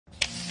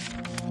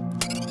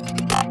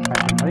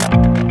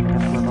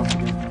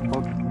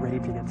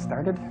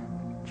started.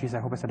 Geez, I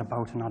hope I said a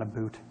boat and not a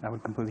boot. That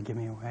would completely give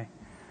me away.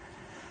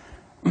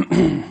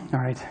 All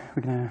right,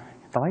 we're gonna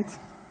get the lights?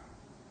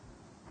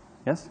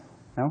 Yes?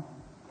 No?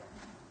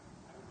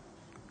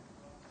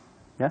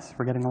 Yes,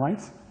 we're getting the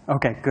lights?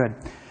 Okay, good.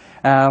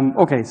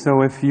 Okay,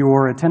 so if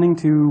you're intending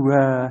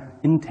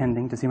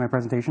to see my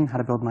presentation, How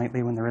to Build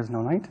Nightly When There Is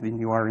No Night, then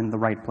you are in the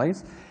right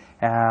place.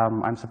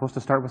 I'm supposed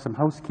to start with some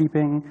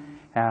housekeeping.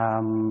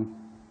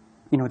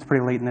 You know, it's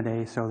pretty late in the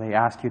day, so they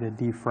ask you to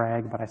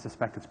defrag, but I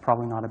suspect it's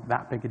probably not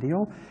that big a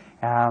deal.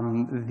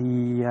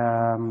 The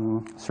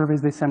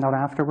surveys they send out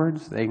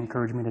afterwards, they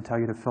encourage me to tell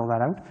you to fill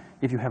that out.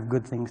 If you have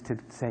good things to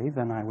say,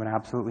 then I would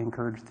absolutely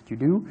encourage that you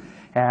do.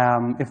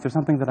 If there's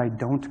something that I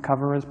don't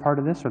cover as part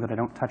of this, or that I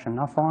don't touch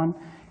enough on,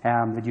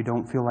 that you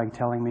don't feel like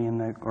telling me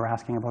or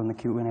asking about in the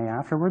Q&A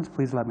afterwards,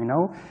 please let me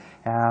know.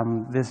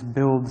 This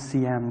build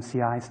CM,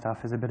 CI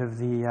stuff is a bit of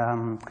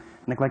the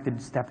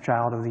neglected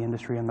stepchild of the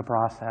industry in the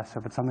process. So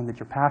if it's something that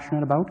you're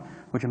passionate about,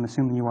 which I'm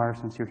assuming you are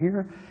since you're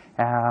here,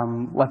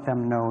 let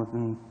them know.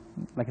 And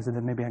like I said,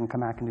 then maybe I can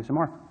come back and do some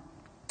more.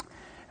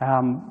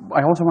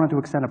 I also wanted to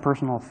extend a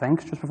personal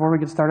thanks just before we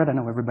get started. I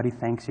know everybody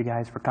thanks you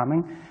guys for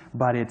coming,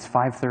 but it's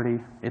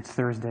 5:30, it's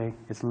Thursday,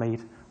 it's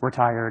late, we're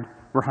tired,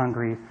 we're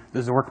hungry, the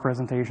Zork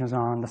presentation is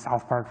on, the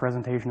South Park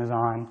presentation is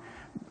on.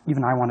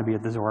 Even I want to be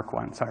at the Zork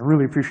one, so I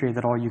really appreciate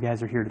that all you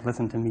guys are here to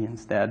listen to me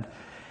instead.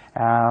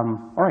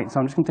 All right,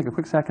 so I'm just going to take a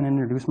quick second and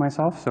introduce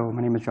myself. So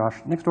my name is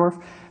Josh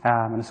Nixdorf.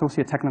 I'm an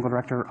Associate Technical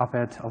Director up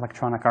at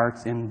Electronic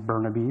Arts in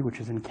Burnaby, which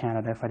is in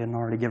Canada, if I didn't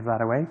already give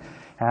that away.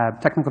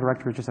 Technical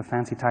Director is just a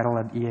fancy title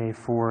at EA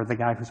for the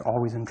guy who's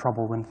always in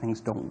trouble when things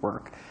don't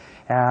work.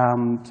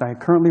 So I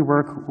currently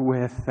work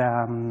with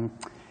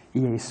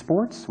EA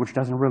Sports, which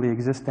doesn't really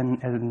exist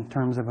in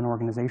terms of an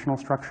organizational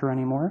structure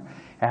anymore.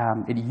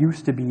 It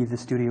used to be the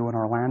studio in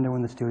Orlando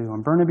and the studio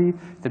in Burnaby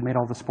that made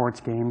all the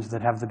sports games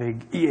that have the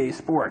big EA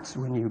Sports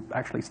when you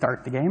actually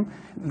start the game.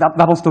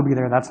 That'll still be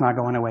there. That's not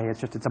going away.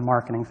 It's a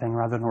marketing thing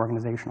rather than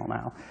organizational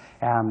now.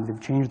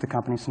 They've changed the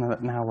company so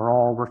that now we're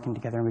all working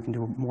together and we can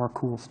do more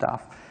cool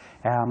stuff.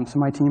 So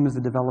my team is the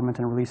development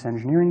and release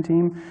engineering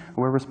team.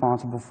 We're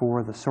responsible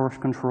for the source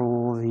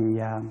control,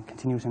 the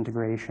continuous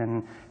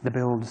integration, the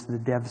builds, the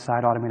dev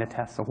side automated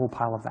tests, a whole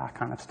pile of that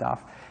kind of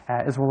stuff,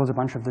 as well as a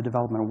bunch of the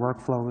development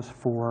workflows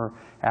for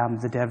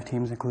the dev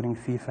teams, including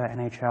FIFA,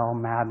 NHL,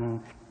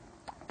 Madden,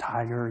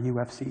 Tiger,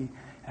 UFC,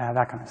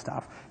 that kind of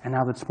stuff. And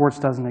now that sports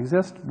doesn't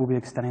exist, we'll be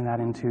extending that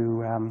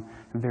into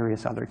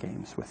various other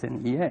games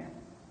within EA.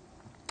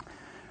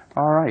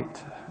 All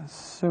right,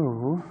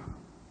 so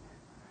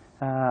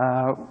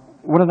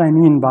what did I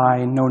mean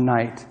by no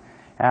night?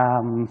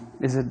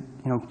 Is it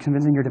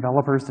convincing your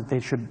developers that they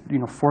should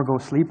forego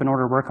sleep in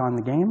order to work on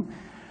the game?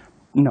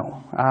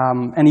 No.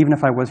 And even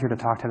if I was here to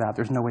talk to that,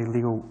 there's no way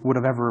legal would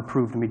have ever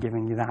approved me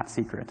giving you that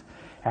secret.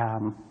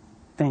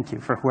 Thank you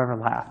for whoever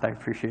laughed. I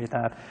appreciate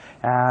that.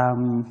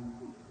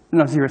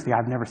 No, seriously,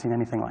 I've never seen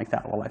anything like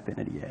that while I've been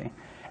at EA.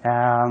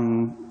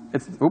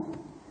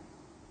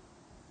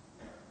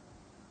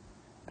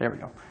 There we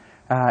go.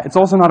 It's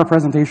also not a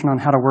presentation on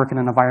how to work in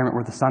an environment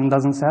where the sun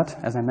doesn't set.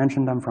 As I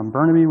mentioned, I'm from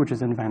Burnaby, which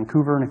is in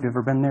Vancouver, and if you've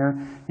ever been there,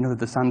 you know that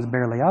the sun's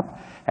barely up.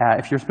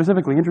 If you're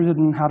specifically interested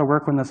in how to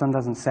work when the sun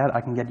doesn't set, I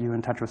can get you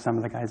in touch with some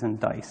of the guys in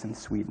DICE in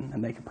Sweden,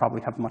 and they could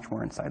probably have much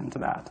more insight into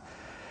that.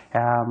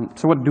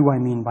 So what do I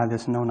mean by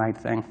this no-night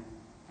thing?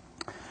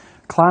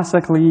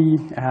 Classically,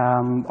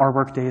 our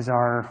work days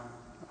are,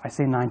 I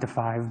say 9 to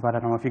 5, but I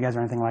don't know if you guys are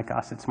anything like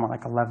us. It's more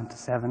like 11 to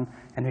 7,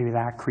 and maybe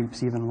that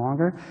creeps even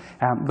longer.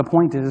 The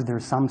point is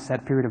there's some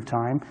set period of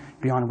time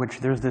beyond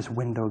which there's this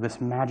window, this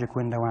magic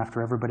window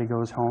after everybody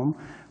goes home,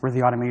 where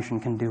the automation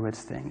can do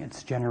its thing.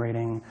 It's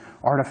generating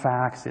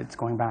artifacts, it's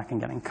going back and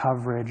getting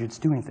coverage, it's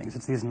doing things.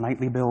 It's these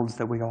nightly builds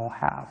that we all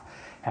have.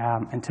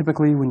 And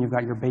typically when you've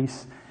got your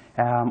base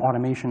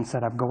automation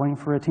set up going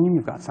for a team,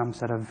 you've got some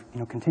set of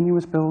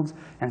continuous builds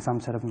and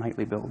some set of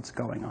nightly builds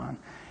going on.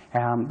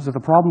 So the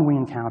problem we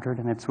encountered,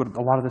 and it's what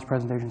a lot of this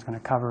presentation is going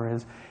to cover,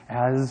 is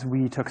as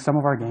we took some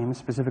of our games,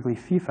 specifically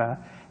FIFA,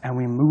 and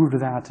we moved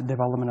that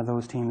development of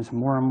those teams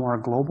more and more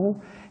global,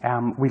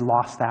 we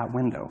lost that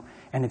window.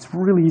 And it's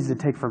really easy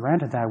to take for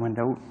granted that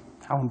window.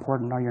 How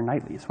important are your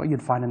nightlies? Well,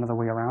 you'd find another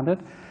way around it.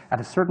 At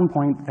a certain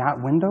point, that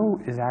window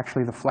is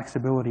actually the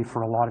flexibility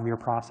for a lot of your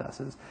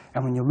processes.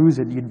 And when you lose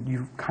it,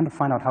 you kind of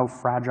find out how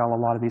fragile a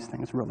lot of these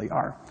things really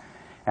are.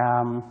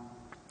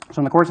 So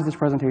in the course of this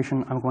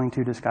presentation, I'm going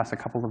to discuss a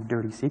couple of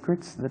dirty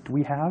secrets that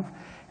we have.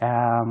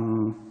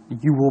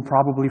 You will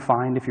probably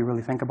find, if you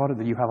really think about it,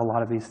 that you have a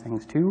lot of these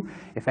things too.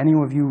 If any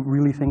of you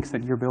really thinks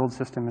that your build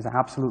system is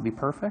absolutely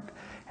perfect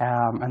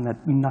and that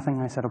nothing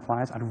I said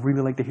applies, I'd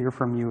really like to hear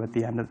from you at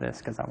the end of this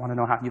because I want to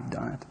know how you've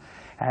done it.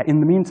 In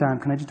the meantime,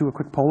 can I just do a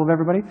quick poll of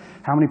everybody?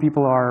 How many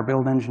people are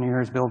build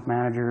engineers, build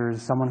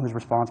managers, someone who's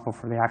responsible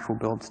for the actual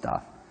build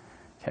stuff?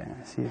 Okay,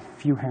 I see a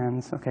few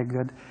hands. Okay,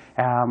 good.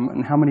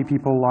 And how many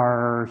people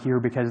are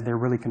here because they're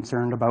really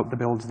concerned about the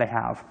builds they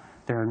have?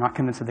 They're not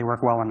convinced that they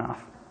work well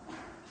enough.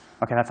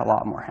 Okay, that's a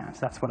lot more hands.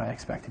 That's what I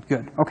expected.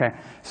 Good. Okay,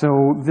 so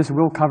this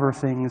will cover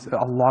things,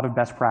 a lot of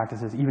best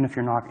practices, even if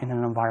you're not in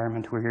an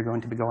environment where you're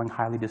going to be going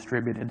highly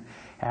distributed.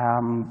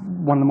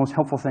 One of the most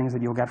helpful things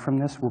that you'll get from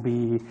this will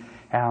be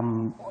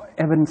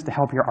evidence to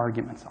help your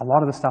arguments. A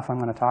lot of the stuff I'm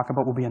going to talk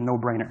about will be a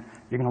no-brainer.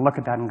 You're going to look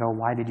at that and go,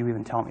 why did you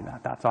even tell me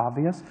that? That's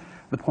obvious.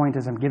 The point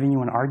is I'm giving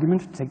you an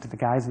argument to take to the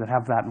guys that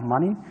have that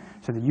money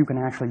so that you can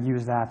actually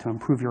use that to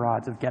improve your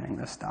odds of getting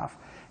this stuff.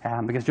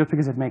 Because just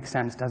because it makes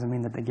sense doesn't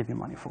mean that they give you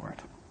money for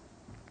it.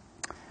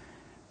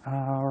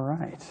 All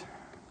right.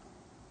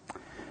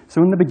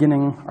 So in the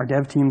beginning, our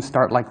dev teams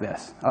start like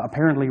this.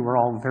 Apparently, we're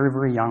all very,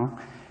 very young.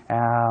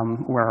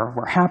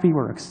 We're happy,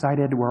 we're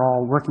excited, we're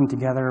all working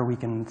together, we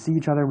can see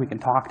each other, we can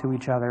talk to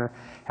each other.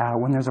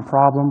 When there's a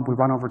problem, we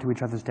run over to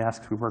each other's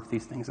desks, we work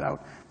these things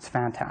out. It's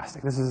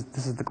fantastic. This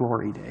is the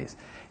glory days.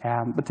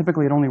 But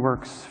typically, it only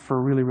works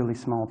for really, really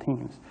small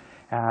teams.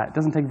 It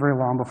doesn't take very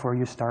long before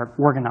you start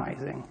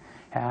organizing.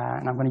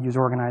 And I'm going to use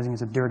organizing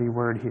as a dirty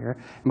word here.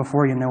 And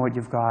before you know it,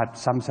 you've got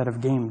some set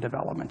of game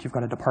development. You've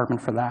got a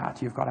department for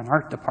that. You've got an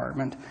art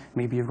department.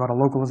 Maybe you've got a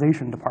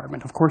localization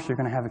department. Of course, you're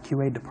going to have a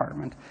QA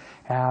department.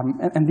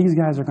 And these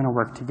guys are going to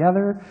work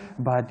together,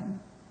 but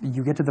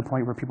you get to the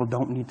point where people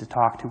don't need to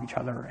talk to each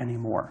other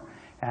anymore.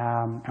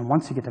 And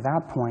once you get to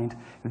that point,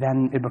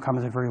 then it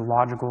becomes a very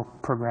logical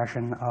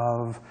progression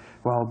of,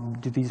 well,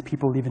 do these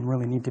people even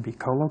really need to be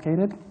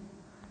co-located?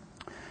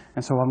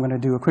 And so I'm going to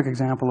do a quick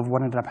example of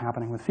what ended up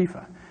happening with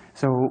FIFA.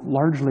 So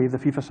largely, the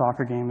FIFA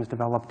soccer game is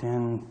developed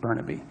in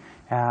Burnaby.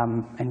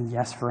 And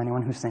yes, for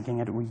anyone who's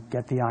thinking it, we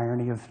get the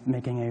irony of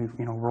making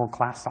a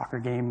world-class soccer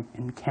game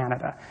in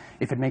Canada.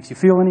 If it makes you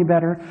feel any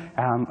better,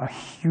 a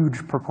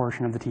huge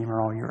proportion of the team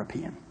are all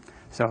European.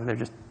 So they're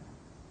just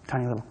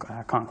tiny little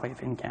conclave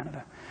in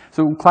Canada.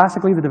 So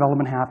classically, the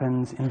development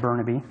happens in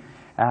Burnaby.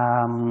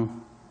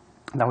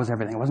 That was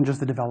everything. It wasn't just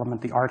the development.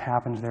 The art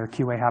happens there,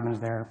 QA happens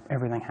there,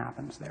 everything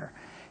happens there.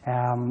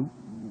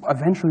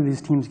 Eventually,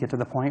 these teams get to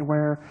the point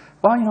where,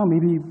 well,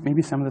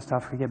 maybe some of the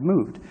stuff could get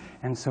moved.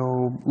 And so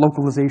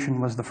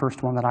localization was the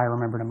first one that I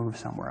remember to move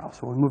somewhere else.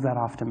 So we moved that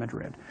off to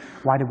Madrid.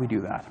 Why did we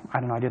do that? I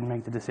don't know. I didn't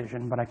make the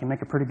decision, but I can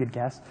make a pretty good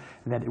guess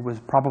that it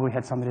was probably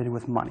had something to do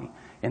with money.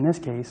 In this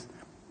case,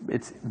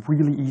 it's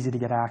really easy to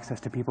get access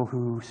to people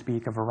who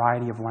speak a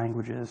variety of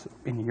languages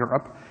in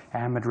Europe,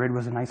 and Madrid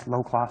was a nice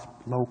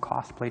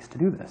low-cost place to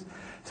do this.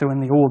 So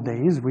in the old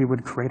days, we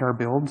would create our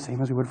build,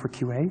 same as we would for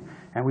QA,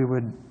 and we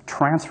would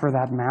transfer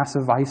that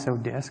massive ISO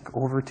disk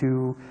over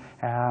to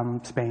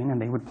Spain,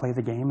 and they would play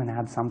the game and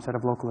add some set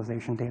of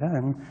localization data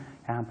and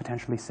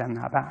potentially send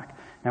that back.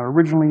 Now,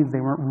 originally, they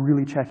weren't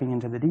really checking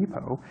into the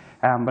depot,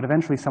 but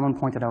eventually someone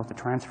pointed out that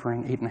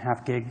transferring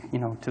 8.5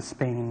 gig to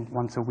Spain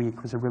once a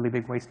week was a really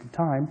big waste of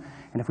time,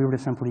 and if we were to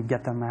simply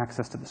get them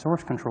access to the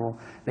source control,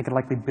 they could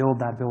likely build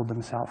that build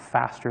themselves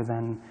faster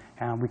than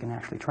we can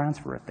actually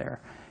transfer it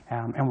there.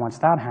 And once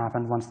that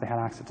happened, once they had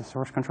access to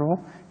source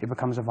control, it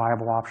becomes a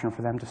viable option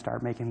for them to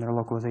start making their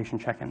localization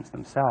check-ins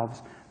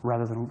themselves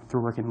rather than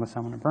through working with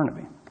someone in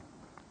Burnaby.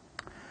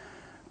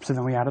 So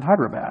then we added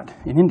Hyderabad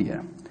in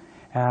India.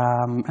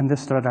 And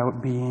this started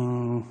out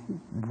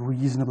being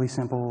reasonably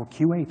simple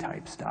QA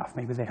type stuff.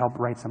 Maybe they helped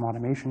write some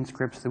automation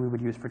scripts that we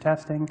would use for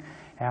testing,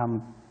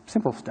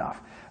 simple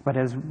stuff. But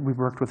as we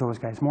worked with those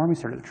guys more and we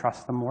started to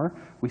trust them more,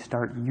 we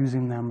start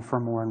using them for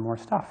more and more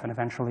stuff. And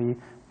eventually,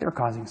 they're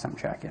causing some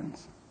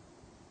check-ins.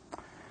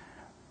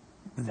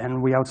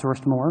 Then we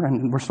outsourced more,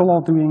 and we're still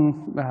all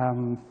doing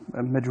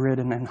Madrid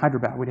and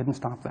Hyderabad. We didn't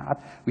stop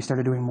that. We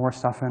started doing more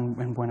stuff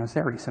in Buenos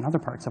Aires and other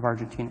parts of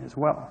Argentina as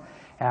well.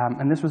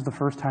 And this was the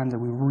first time that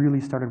we really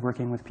started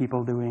working with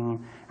people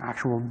doing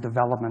actual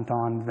development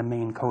on the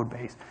main code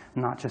base,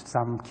 not just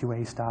some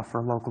QA stuff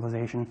or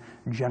localization,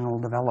 general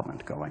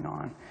development going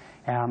on.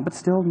 But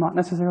still not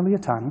necessarily a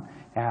ton,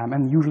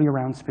 and usually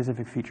around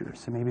specific features.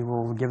 So maybe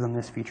we'll give them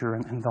this feature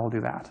and they'll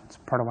do that. It's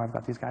part of why I've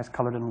got these guys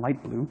colored in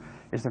light blue,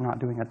 is they're not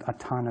doing a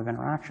ton of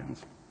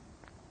interactions.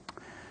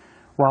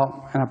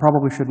 Well, and I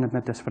probably shouldn't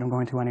admit this, but I'm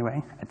going to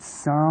anyway. At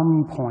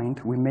some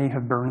point, we may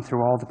have burned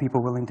through all the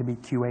people willing to be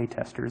QA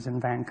testers in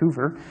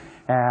Vancouver,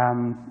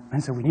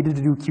 and so we needed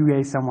to do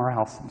QA somewhere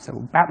else. And so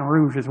Baton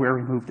Rouge is where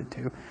we moved it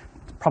to.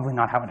 It's probably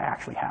not how it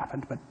actually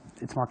happened, but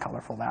it's more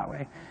colorful that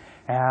way.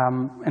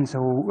 And so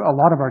a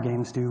lot of our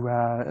games do,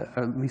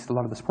 at least a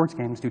lot of the sports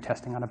games do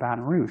testing out of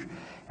Baton Rouge.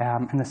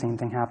 And the same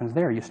thing happens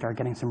there. You start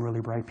getting some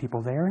really bright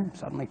people there, and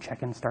suddenly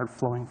check-ins start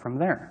flowing from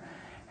there.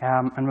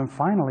 And then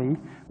finally,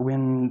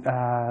 when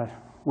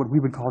what we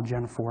would call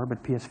Gen 4,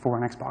 but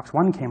PS4 and Xbox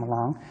One came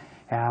along,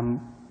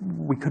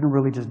 we couldn't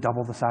really just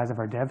double the size of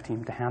our dev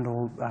team to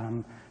handle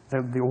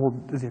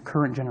the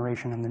current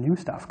generation and the new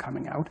stuff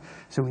coming out.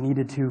 So we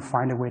needed to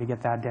find a way to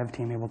get that dev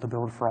team able to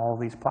build for all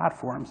of these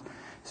platforms.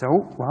 So,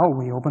 well,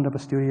 we opened up a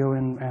studio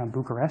in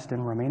Bucharest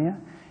in Romania.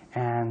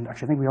 And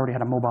actually, I think we already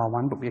had a mobile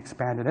one, but we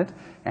expanded it.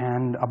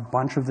 And a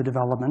bunch of the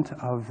development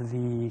of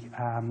the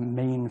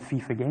main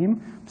FIFA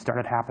game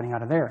started happening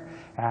out of there.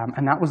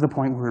 And that was the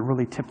point where it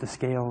really tipped the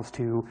scales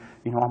to,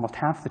 almost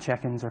half the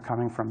check-ins are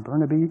coming from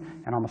Burnaby,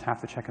 and almost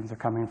half the check-ins are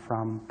coming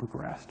from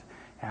Bucharest.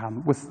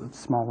 with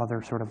small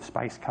other sort of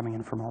spice coming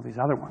in from all these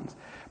other ones.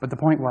 But the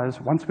point was,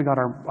 once we got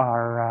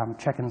our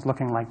check-ins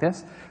looking like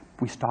this,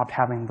 we stopped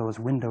having those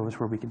windows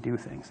where we could do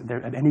things.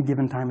 At any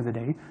given time of the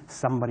day,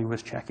 somebody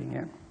was checking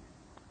in.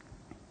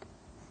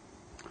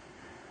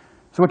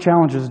 So what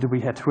challenges did we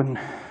hit when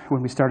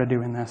we started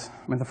doing this?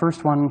 I mean, the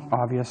first one,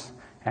 obvious,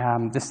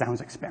 this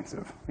sounds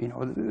expensive. You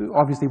know,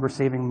 obviously we're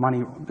saving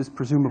money is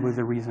presumably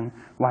the reason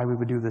why we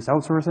would do this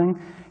outsourcing,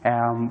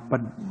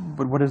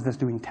 but what is this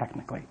doing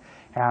technically?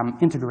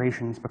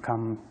 Integrations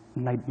become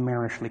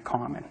nightmarishly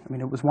common. I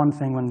mean, it was one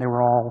thing when they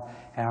were all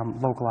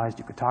localized,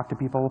 you could talk to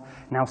people.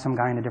 Now some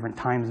guy in a different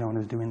time zone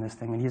is doing this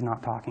thing and he's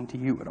not talking to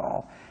you at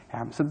all.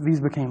 So these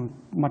became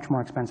much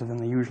more expensive than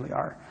they usually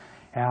are.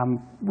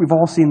 We've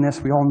all seen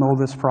this, we all know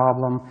this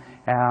problem.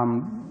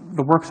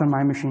 The works on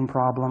my machine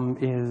problem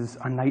is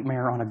a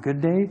nightmare on a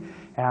good day.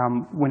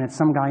 When it's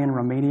some guy in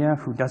Romania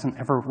who doesn't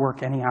ever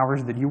work any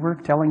hours that you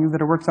work telling you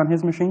that it works on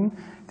his machine,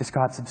 this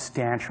got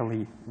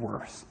substantially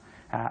worse.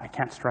 I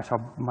can't stress how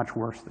much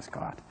worse this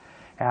got.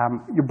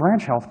 Your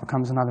branch health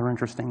becomes another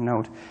interesting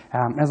note.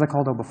 As I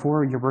called out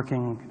before, you're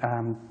working,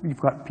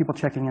 you've got people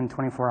checking in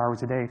 24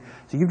 hours a day,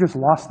 so you've just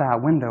lost that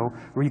window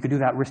where you could do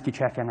that risky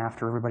check-in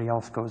after everybody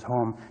else goes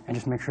home and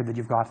just make sure that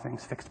you've got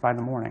things fixed by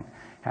the morning.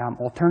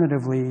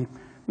 Alternatively,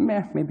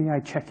 maybe I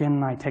check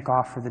in, I take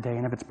off for the day,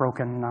 and if it's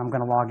broken, I'm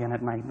going to log in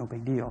at night, no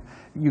big deal.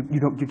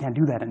 You can't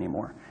do that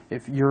anymore.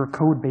 If your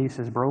code base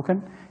is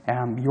broken,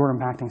 you're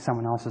impacting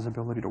someone else's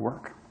ability to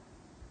work.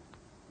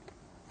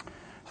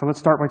 So let's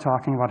start by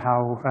talking about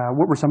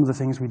what were some of the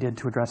things we did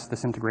to address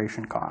this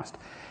integration cost.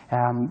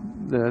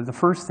 The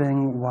first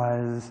thing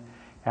was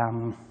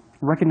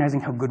recognizing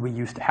how good we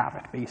used to have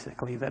it,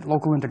 basically, that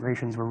local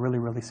integrations were really,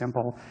 really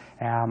simple,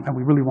 and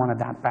we really wanted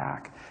that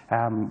back.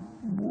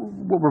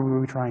 What were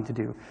we trying to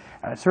do?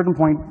 At a certain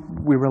point,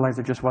 we realized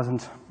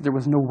there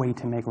was no way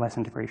to make less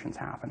integrations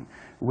happen.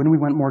 When we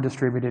went more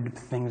distributed,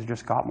 things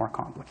just got more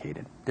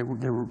complicated. It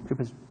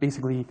was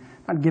basically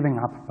not giving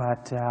up,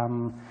 but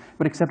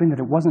accepting that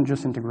it wasn't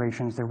just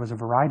integrations, there was a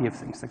variety of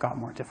things that got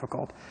more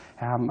difficult.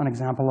 An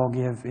example I'll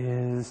give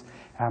is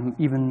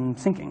even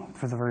syncing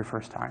for the very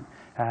first time.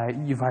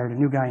 You've hired a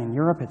new guy in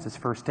Europe, it's his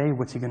first day,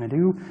 what's he going to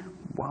do?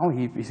 Well,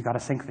 he's got to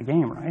sync the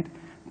game, right?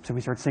 So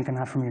we start syncing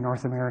that from your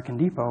North American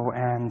depot,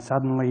 and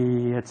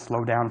suddenly it's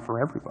slowed down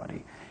for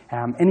everybody.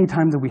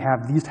 Anytime that we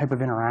have these type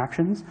of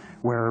interactions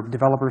where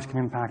developers can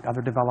impact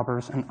other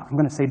developers, and I'm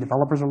going to say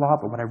developers a lot,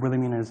 but what I really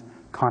mean is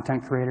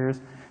content creators.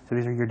 So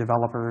these are your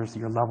developers,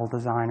 your level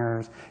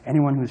designers,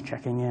 anyone who's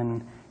checking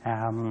in,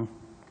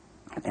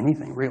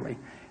 anything really.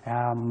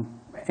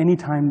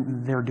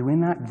 Anytime they're doing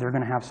that, they're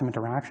going to have some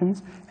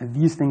interactions, and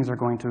these things are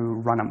going to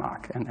run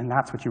amok, and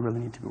that's what you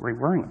really need to be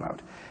worrying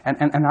about. And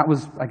that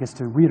was, I guess,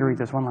 to reiterate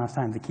this one last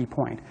time, the key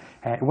point.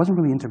 It wasn't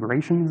really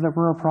integrations that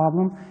were a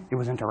problem, it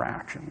was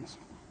interactions.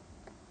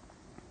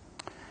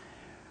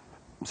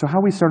 So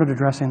how we started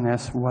addressing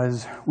this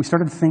was we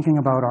started thinking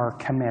about our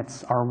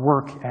commits, our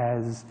work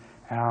as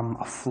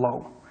a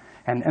flow.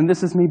 And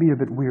this is maybe a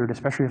bit weird,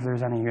 especially if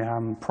there's any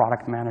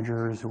product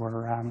managers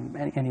or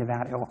any of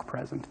that ilk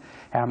present.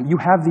 You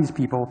have these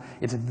people,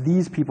 it's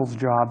these people's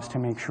jobs to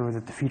make sure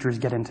that the features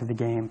get into the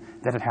game,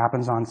 that it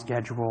happens on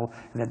schedule,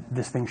 that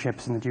this thing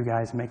ships and that you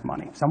guys make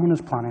money. Someone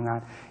is planning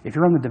that. If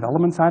you're on the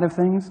development side of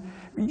things,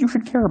 you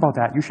should care about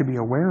that. You should be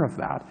aware of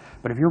that.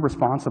 But if you're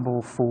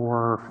responsible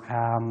for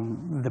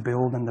the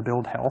build and the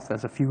build health,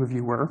 as a few of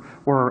you were,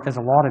 or as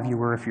a lot of you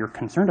were if you're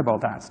concerned about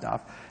that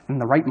stuff, then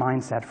the right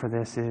mindset for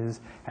this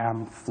is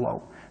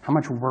flow. How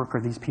much work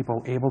are these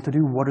people able to do?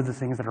 What are the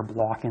things that are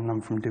blocking them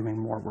from doing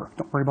more work?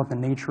 Don't worry about the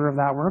nature of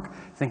that work.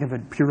 Think of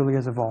it purely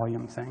as a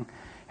volume thing.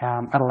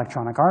 At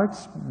Electronic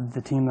Arts,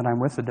 the team that I'm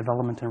with, the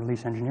development and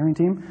release engineering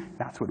team,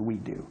 that's what we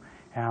do.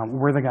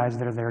 We're the guys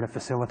that are there to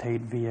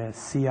facilitate via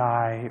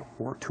CI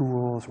or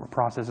tools or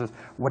processes,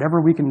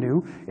 whatever we can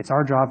do. It's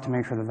our job to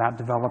make sure that that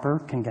developer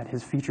can get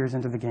his features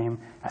into the game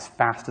as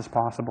fast as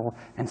possible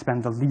and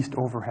spend the least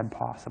overhead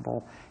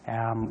possible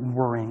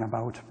worrying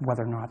about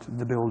whether or not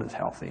the build is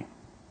healthy.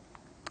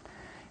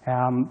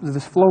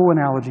 This flow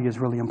analogy is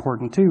really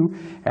important too,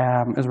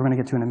 as we're going to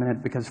get to in a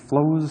minute, because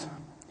flows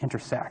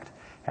intersect.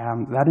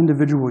 That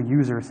individual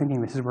user thinking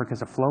this is work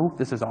as a flow,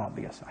 this is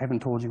obvious. I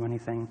haven't told you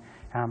anything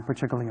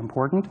particularly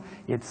important.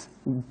 It's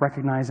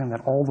recognizing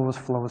that all those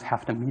flows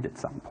have to meet at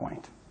some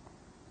point.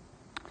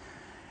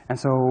 And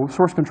so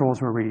source control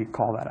is where we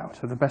call that out.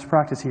 So the best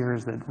practice here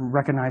is that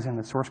recognizing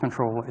that source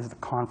control is the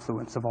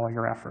confluence of all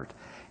your effort.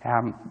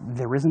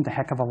 There isn't a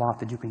heck of a lot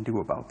that you can do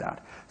about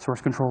that. Source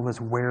control is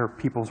where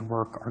people's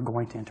work are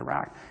going to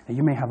interact. Now,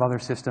 you may have other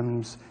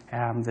systems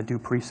that do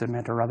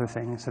pre-submit or other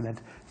things so that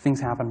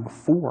things happen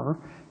before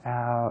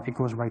it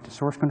goes right to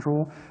source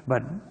control,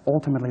 but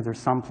ultimately there's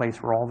some place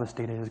where all this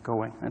data is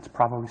going. It's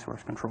probably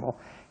source control,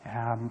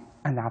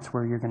 and that's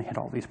where you're going to hit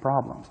all these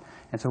problems.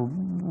 And so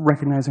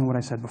recognizing what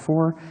I said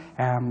before,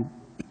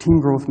 team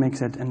growth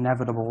makes it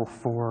inevitable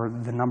for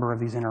the number of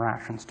these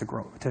interactions to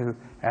grow.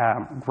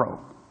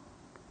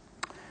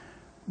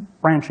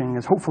 branching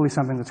is hopefully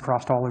something that's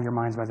crossed all of your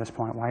minds by this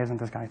point. Why isn't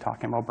this guy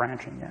talking about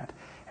branching yet?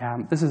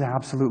 This is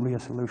absolutely a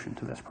solution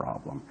to this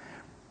problem.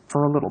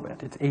 For a little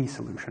bit, it's a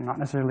solution, not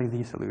necessarily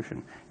the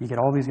solution. You get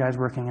all these guys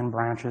working in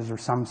branches or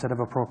some set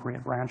of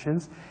appropriate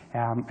branches,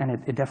 and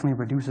it definitely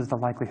reduces the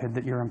likelihood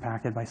that you're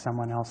impacted by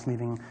someone else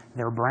leaving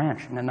their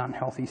branch in an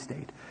unhealthy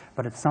state.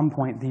 But at some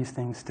point, these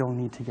things still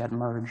need to get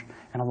merged,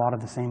 and a lot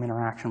of the same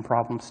interaction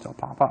problems still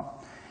pop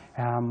up.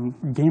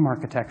 Game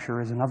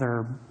architecture is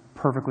another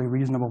perfectly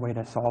reasonable way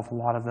to solve a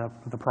lot of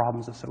the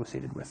problems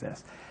associated with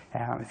this.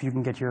 If you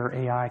can get your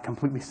AI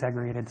completely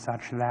segregated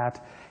such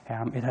that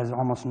it has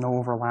almost no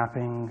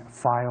overlapping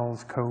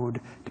files, code,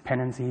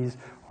 dependencies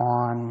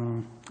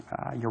on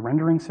your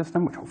rendering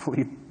system, which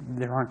hopefully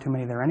there aren't too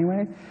many there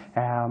anyway,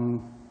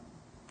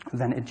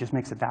 then it just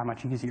makes it that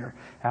much easier.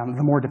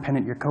 The more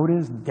dependent your code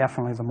is,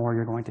 definitely the more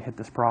you're going to hit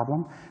this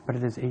problem, but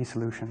it is a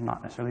solution,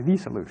 not necessarily the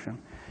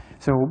solution.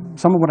 So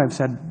some of what I've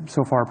said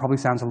so far probably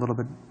sounds a little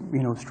bit,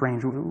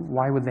 strange.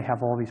 Why would they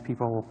have all these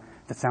people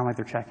that sound like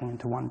they're checking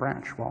into one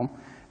branch? Well,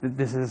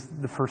 this is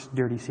the first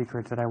dirty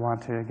secret that I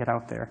want to get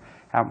out there.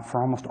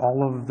 For almost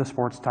all of the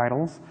sports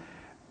titles,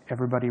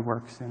 everybody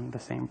works in the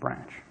same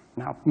branch.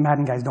 Now,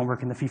 Madden guys don't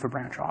work in the FIFA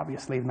branch,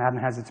 obviously. Madden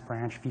has its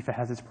branch, FIFA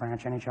has its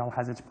branch, NHL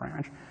has its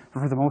branch.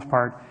 But for the most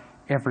part,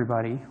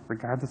 everybody,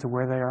 regardless of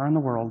where they are in the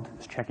world,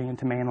 is checking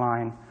into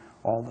mainline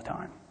all the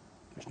time.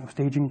 There's no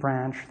staging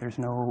branch, there's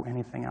no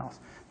anything else.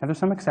 Now there's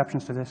some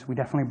exceptions to this. We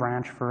definitely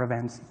branch for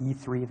events,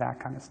 E3,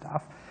 that kind of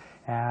stuff.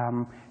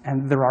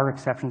 And there are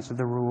exceptions to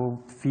the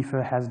rule.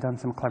 FIFA has done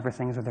some clever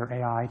things with their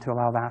AI to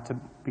allow that to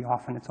be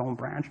off in its own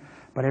branch.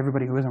 But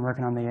everybody who isn't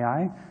working on the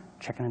AI,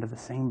 checking into the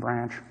same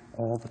branch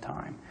all the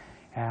time.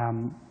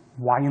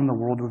 Why in the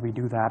world would we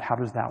do that? How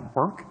does that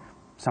work?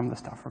 Some of the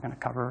stuff we're going to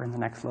cover in the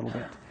next little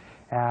bit.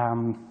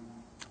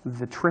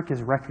 The trick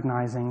is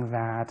recognizing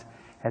that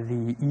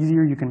the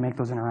easier you can make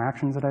those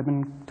interactions that I've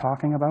been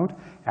talking about,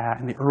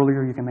 and the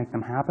earlier you can make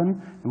them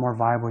happen, the more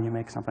viable you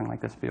make something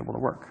like this be able to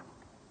work.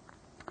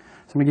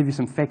 So I'm going to give you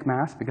some fake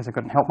math because I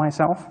couldn't help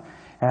myself,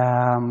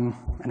 and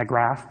a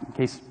graph in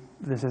case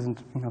this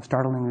isn't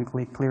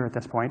startlingly clear at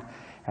this point.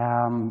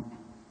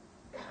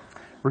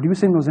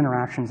 Reducing those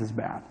interactions is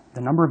bad.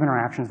 The number of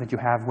interactions that you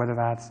have, whether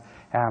that's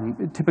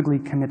typically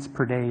commits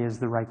per day is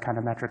the right kind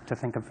of metric to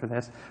think of for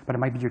this, but it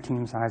might be your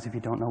team size if you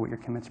don't know what your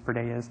commits per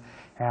day is.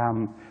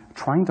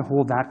 Trying to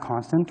hold that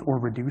constant or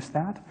reduce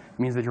that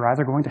means that you're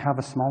either going to have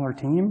a smaller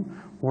team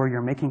or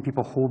you're making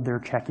people hold their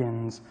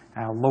check-ins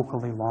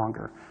locally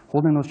longer.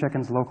 Holding those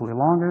check-ins locally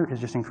longer is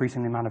just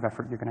increasing the amount of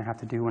effort you're going to have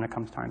to do when it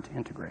comes time to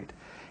integrate.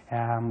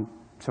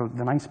 So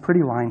the nice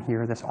pretty line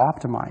here, this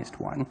optimized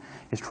one,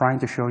 is trying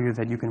to show you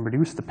that you can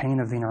reduce the pain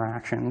of the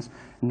interactions,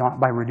 not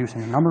by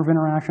reducing the number of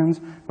interactions,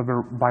 but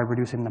by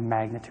reducing the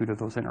magnitude of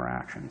those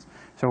interactions.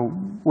 So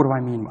what do I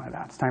mean by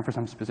that? It's time for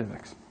some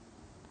specifics.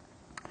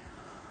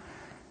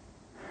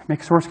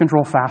 Make source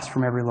control fast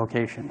from every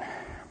location.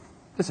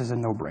 This is a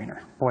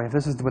no-brainer. Boy, if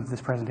this is what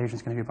this presentation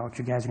is going to be about,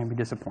 you guys are going to be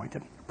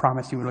disappointed. I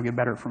promise you it'll get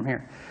better from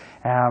here.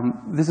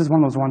 This is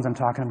one of those ones I'm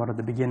talking about at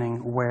the beginning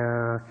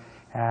where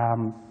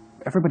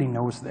everybody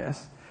knows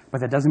this,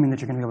 but that doesn't mean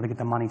that you're going to be able to get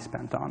the money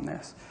spent on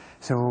this.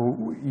 So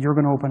you're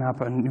going to open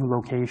up a new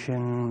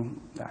location.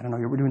 I don't know,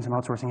 you're doing some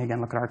outsourcing again.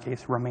 Look at our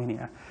case,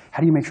 Romania.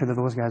 How do you make sure that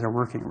those guys are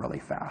working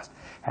really fast?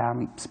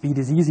 Speed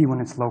is easy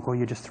when it's local.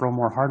 You just throw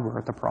more hardware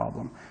at the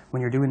problem.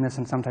 When you're doing this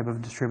in some type of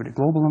distributed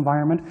global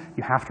environment,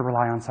 you have to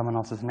rely on someone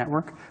else's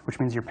network, which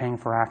means you're paying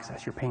for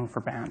access. You're paying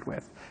for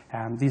bandwidth.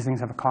 These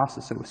things have a cost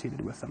associated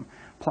with them.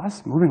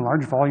 Plus, moving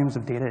large volumes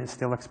of data is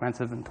still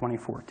expensive in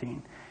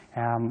 2014.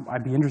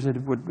 I'd be interested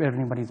in what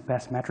anybody's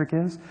best metric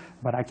is,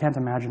 but I can't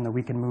imagine that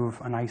we can move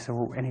an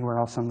ISO anywhere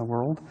else in the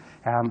world,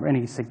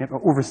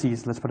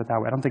 overseas, let's put it that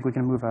way. I don't think we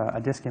can move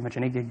a disk image,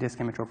 an 8 gig disk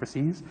image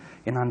overseas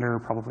in under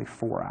probably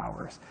 4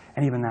 hours.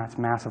 And even that's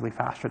massively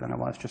faster than it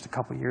was just a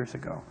couple years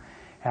ago.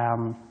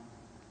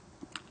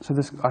 So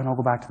this, and I'll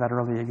go back to that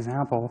early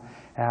example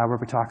where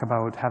we talk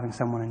about having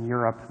someone in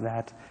Europe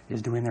that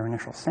is doing their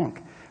initial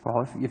sync.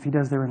 Well, if he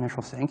does their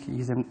initial sync,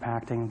 he's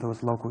impacting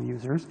those local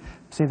users.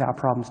 Say that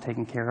problem's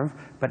taken care of,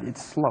 but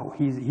it's slow.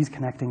 He's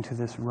connecting to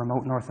this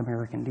remote North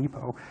American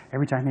depot.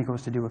 Every time he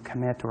goes to do a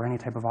commit or any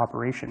type of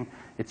operation,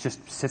 it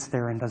just sits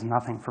there and does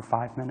nothing for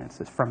 5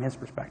 minutes. It's, from his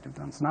perspective,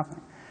 does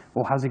nothing.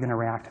 Well, how's he going to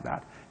react to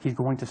that? He's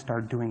going to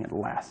start doing it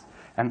less.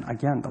 And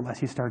again, the less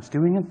he starts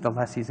doing it, the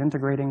less he's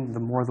integrating, the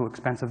more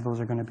expensive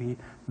those are going to be,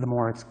 the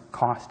more it's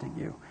costing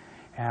you.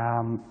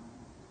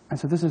 And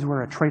so this is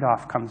where a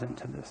trade-off comes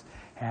into this.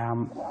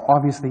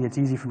 Obviously, it's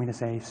easy for me to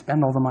say,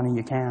 spend all the money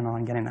you can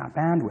on getting that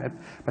bandwidth,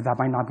 but that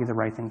might not be the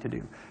right thing to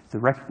do.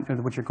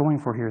 What you're going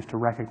for here is to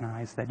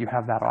recognize that you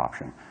have that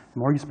option. The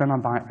more you spend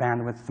on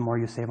bandwidth, the more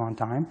you save on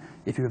time.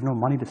 If you have no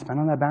money to spend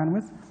on that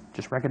bandwidth,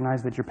 just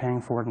recognize that you're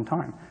paying for it in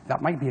time.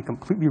 That might be a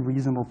completely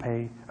reasonable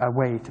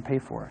way to pay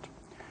for it.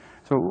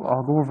 So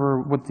I'll go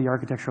over what the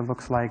architecture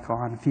looks like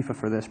on FIFA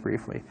for this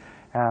briefly.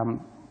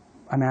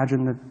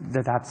 Imagine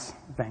that's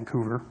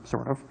Vancouver,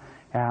 sort of.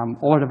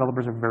 All our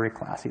developers are very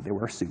classy. They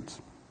wear suits.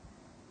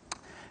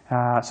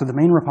 So the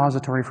main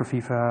repository for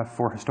FIFA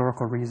for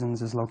historical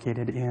reasons is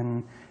located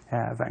in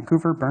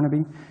Vancouver,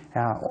 Burnaby.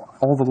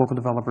 All the local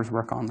developers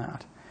work on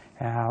that.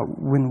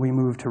 When we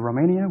moved to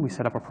Romania, we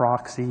set up a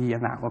proxy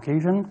in that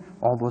location.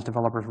 All those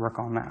developers work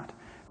on that.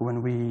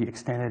 When we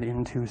extended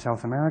into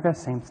South America,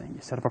 same thing.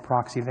 You set up a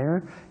proxy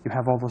there. You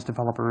have all those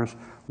developers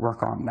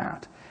work on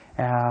that.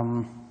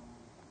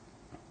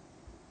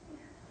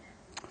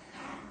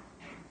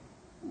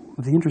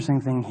 The interesting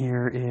thing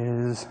here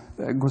is,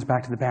 it goes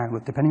back to the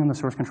bandwidth. Depending on the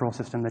source control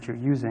system that you're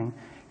using,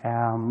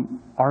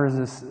 ours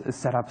is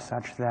set up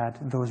such that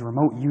those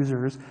remote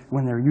users,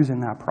 when they're using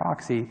that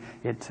proxy,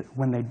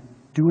 when they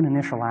do an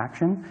initial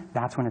action,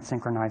 that's when it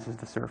synchronizes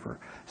the server.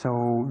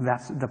 So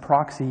the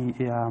proxy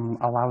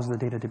allows the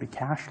data to be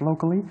cached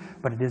locally,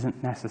 but it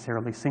isn't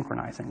necessarily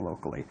synchronizing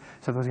locally.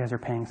 So those guys are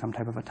paying some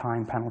type of a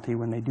time penalty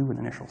when they do an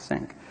initial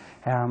sync.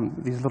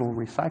 These little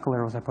recycle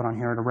arrows I put on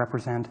here to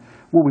represent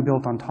what we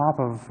built on top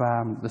of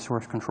the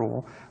source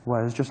control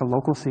was just a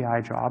local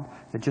CI job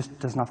that just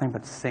does nothing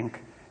but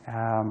sync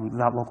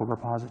that local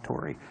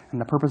repository. And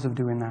the purpose of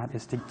doing that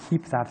is to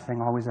keep that thing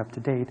always up to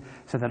date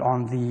so that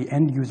on the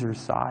end user's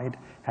side,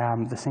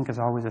 the sync is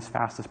always as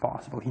fast as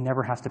possible. He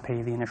never has to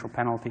pay the initial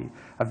penalty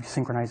of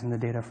synchronizing the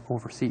data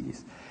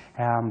overseas.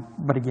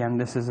 But again,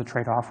 this is a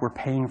trade-off. We're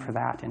paying for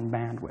that in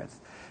bandwidth.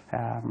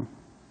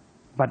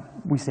 But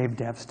we save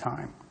devs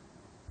time.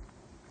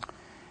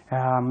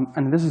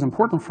 And this is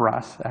important for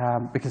us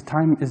because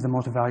time is the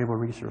most valuable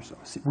resource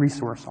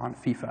on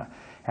FIFA.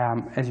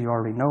 As you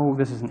already know,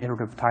 this is an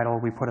iterative title.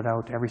 We put it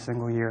out every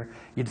single year.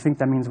 You'd think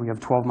that means we have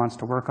 12 months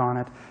to work on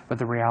it, but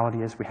the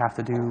reality is we have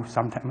to do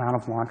some amount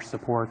of launch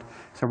support.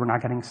 So we're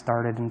not getting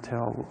started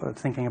until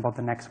thinking about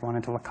the next one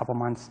until a couple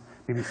months,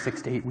 maybe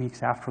 6 to 8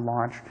 weeks after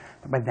launch.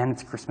 But by then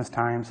it's Christmas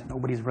time, so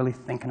nobody's really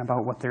thinking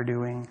about what they're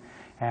doing.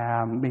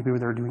 Maybe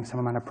they're doing some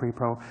amount of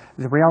pre-pro.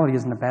 The reality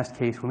is, in the best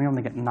case, we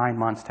only get 9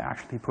 months to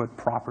actually put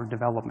proper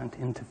development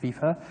into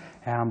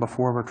FIFA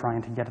before we're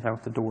trying to get it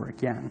out the door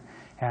again.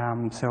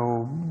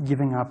 So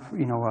giving up,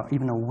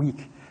 even a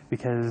week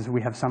because we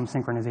have some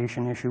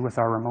synchronization issue with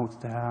our remote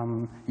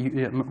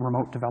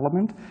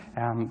development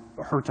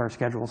hurts our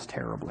schedules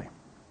terribly.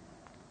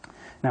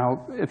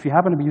 Now, if you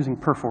happen to be using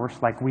Perforce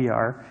like we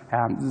are,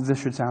 this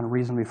should sound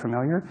reasonably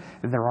familiar.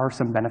 There are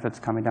some benefits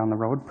coming down the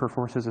road.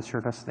 Perforce has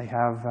assured us they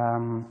have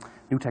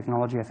new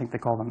technology. I think they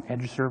call them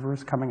edge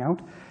servers coming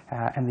out.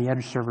 And the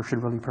edge server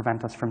should really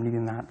prevent us from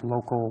needing that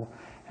local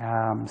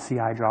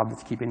CI job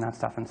that's keeping that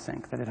stuff in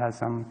sync, that it has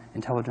some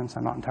intelligence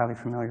I'm not entirely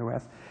familiar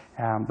with.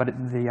 But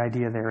the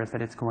idea there is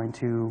that it's going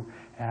to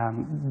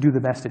do the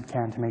best it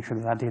can to make sure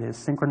that that data is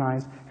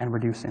synchronized and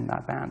reducing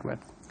that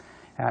bandwidth.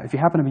 If you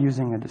happen to be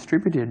using a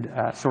distributed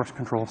source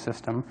control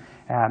system,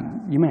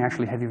 you may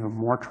actually have even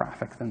more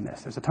traffic than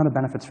this. There's a ton of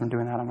benefits from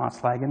doing that. I'm not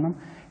slagging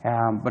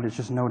them, but it's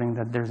just noting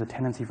that there's a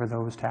tendency for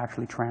those to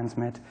actually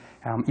transmit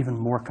even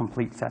more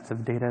complete sets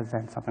of data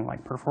than something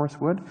like Perforce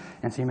would.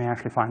 And so you may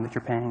actually find that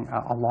you're paying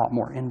a lot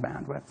more in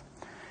bandwidth.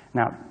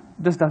 Now,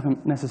 this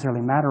doesn't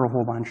necessarily matter a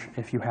whole bunch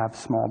if you have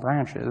small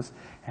branches,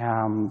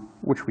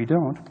 which we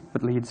don't,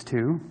 but leads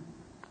to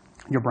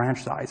your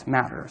branch size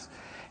matters.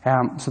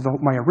 So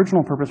my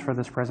original purpose for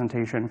this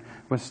presentation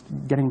was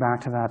getting back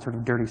to that sort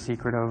of dirty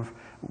secret of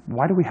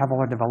why do we have all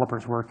our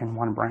developers work in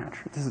one branch?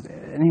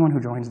 Anyone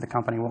who joins the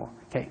company will,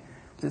 okay,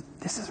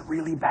 this is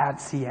really bad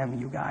CM,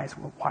 you guys.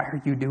 Well, why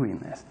are you doing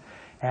this?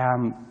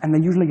 And they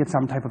usually get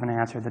some type of an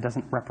answer that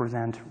doesn't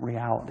represent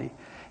reality.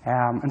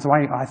 And so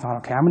I thought,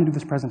 okay, I'm going to do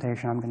this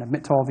presentation. I'm going to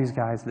admit to all these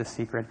guys this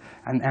secret,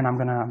 and I'm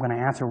going to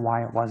answer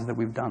why it was that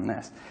we've done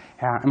this.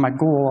 And my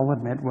goal, I'll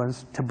admit,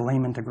 was to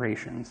blame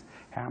integrations.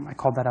 I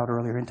called that out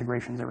earlier.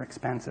 Integrations are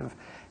expensive.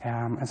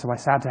 And so I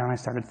sat down and I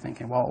started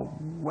thinking, well,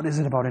 what is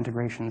it about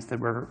integrations that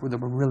we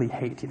really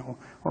hate?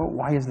 Well,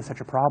 why is this such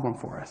a problem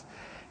for us?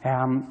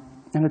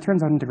 And it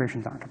turns out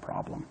integrations aren't a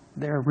problem.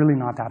 They're really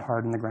not that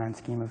hard in the grand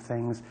scheme of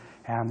things.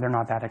 They're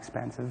not that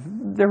expensive.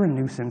 They're a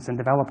nuisance, and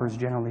developers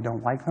generally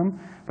don't like them,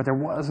 but there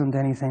wasn't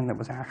anything that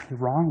was actually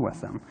wrong with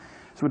them.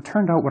 So it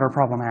turned out what our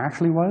problem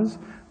actually was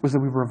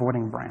that we were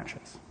avoiding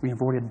branches. We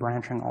avoided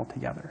branching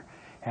altogether.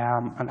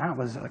 And that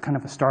was kind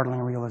of a startling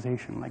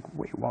realization, like,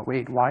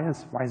 wait, why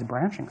is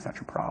branching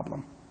such a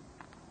problem?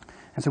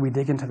 And so we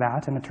dig into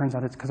that, and it turns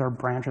out it's because our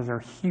branches are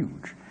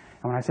huge.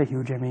 And when I say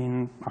huge, I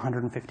mean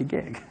 150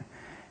 gig.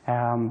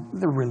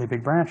 They're really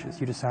big branches.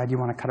 You decide you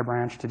want to cut a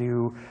branch to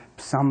do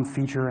some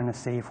feature in a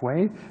safe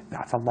way.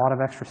 That's a lot of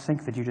extra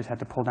sync that you just had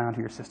to pull down to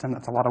your system.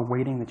 That's a lot of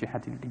waiting that you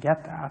had to do to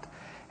get that.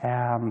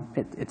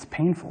 It's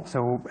painful.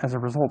 So as a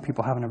result,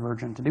 people have an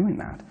aversion to doing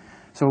that.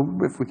 So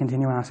if we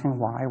continue asking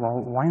why,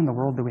 well, why in the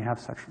world do we have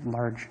such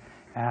large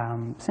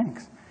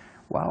syncs?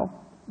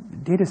 Well,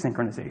 data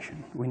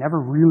synchronization. We never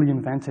really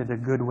invented a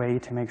good way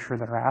to make sure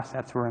that our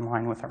assets were in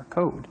line with our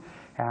code.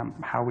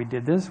 How we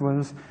did this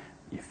was,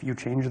 if you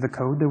change the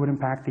code that would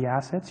impact the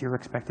assets, you're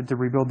expected to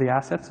rebuild the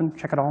assets and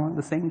check it all at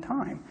the same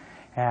time.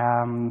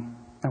 And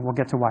we'll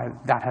get to why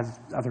that has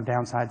other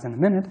downsides in a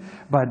minute,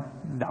 but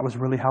that was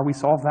really how we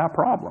solved that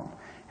problem.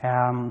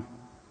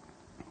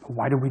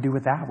 why did we do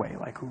it that way?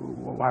 Like,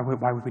 why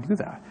would we do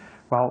that?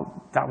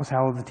 Well, that was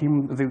how the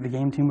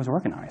game team was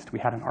organized. We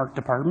had an art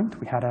department,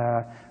 we had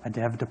a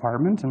dev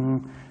department,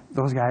 and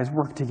those guys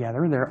worked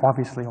together. There are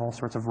obviously all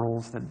sorts of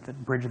roles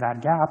that bridge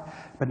that gap,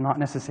 but not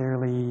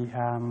necessarily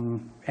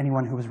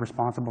anyone who was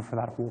responsible for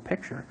that whole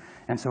picture.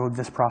 And so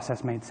this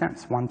process made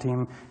sense. One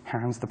team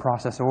hands the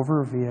process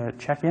over via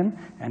check-in,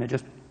 and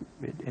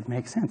it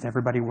makes sense.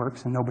 Everybody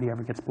works, and nobody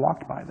ever gets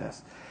blocked by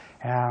this.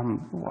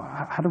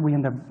 How did we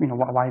end up,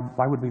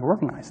 why would we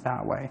organize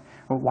that way?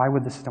 Why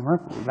would the system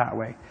work that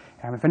way?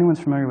 If anyone's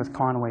familiar with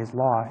Conway's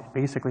law, it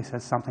basically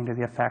says something to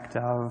the effect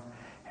of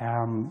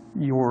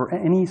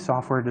any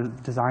software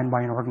designed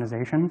by an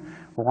organization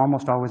will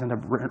almost always end up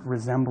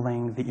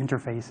resembling the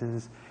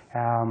interfaces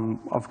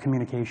of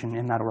communication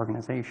in that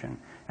organization.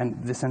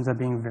 And this ends up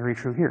being very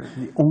true here.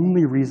 The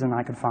only reason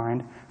I could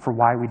find for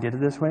why we did it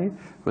this way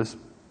was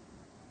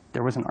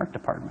there was an art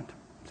department.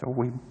 So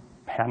we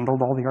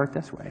handled all the art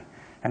this way.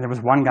 And there was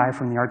one guy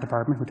from the art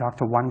department who talked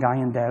to one guy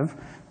in dev.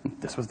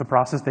 This was the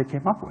process they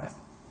came up with.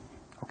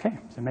 Okay,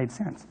 so it made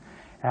sense.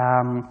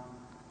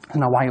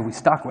 Now, why are we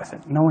stuck with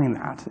it? Knowing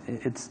that,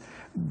 it's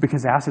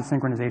because asset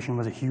synchronization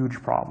was a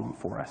huge problem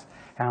for us.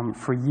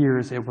 For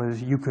years, it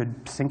was you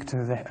could sync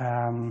to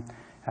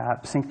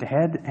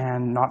head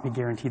and not be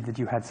guaranteed that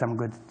you had some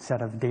good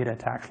set of data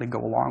to actually go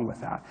along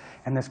with that.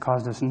 And this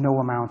caused us no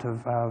amount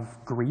of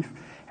grief.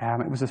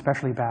 It was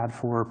especially bad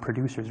for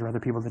producers or other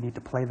people that need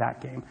to play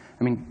that game.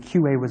 I mean,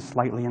 QA was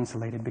slightly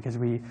insulated because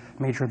we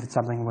made sure that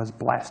something was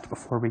blessed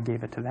before we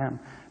gave it to them.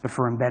 But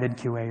for embedded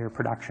QA or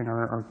production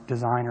or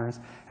designers,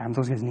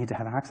 those guys need to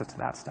have access to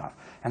that stuff.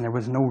 And there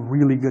was no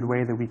really good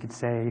way that we could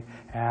say,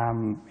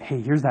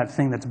 hey, here's that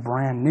thing that's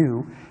brand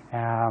new,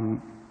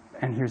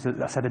 and here's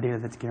a set of data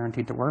that's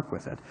guaranteed to work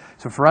with it.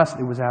 So for us,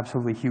 it was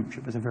absolutely huge.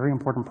 It was a very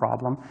important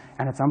problem,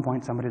 and at some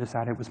point, somebody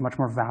decided it was much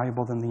more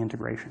valuable than the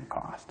integration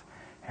cost.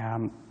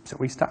 So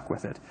we stuck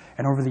with it.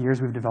 And over the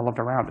years, we've developed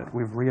around it.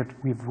 We've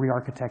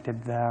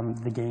re-architected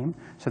the game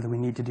so that we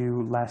need to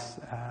do less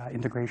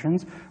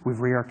integrations.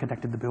 We've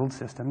re-architected the build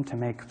system to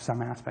make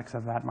some aspects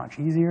of that much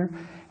easier.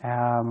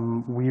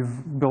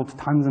 We've built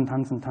tons and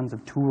tons and tons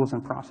of tools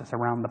and process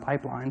around the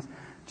pipelines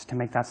just to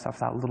make that stuff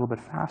that little bit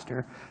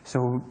faster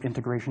so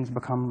integrations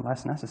become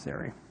less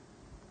necessary.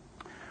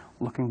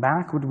 Looking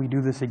back, would we do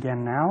this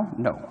again now?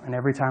 No. And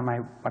every time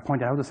I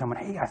pointed out to someone,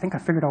 hey, I think I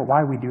figured out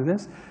why we do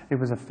this, it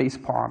was a face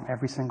palm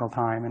every single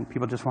time, and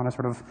people just want to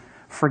sort of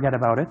forget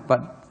about it, but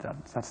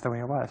that's the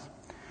way it was.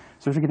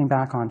 So just getting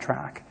back on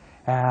track.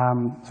 So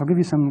I'll give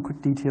you some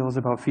quick details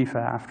about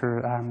FIFA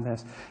after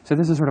this. So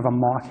this is sort of a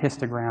mock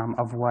histogram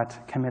of what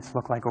commits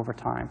look like over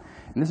time.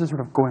 And this is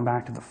sort of going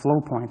back to the flow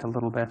point a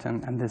little bit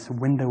and this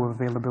window of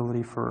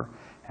availability for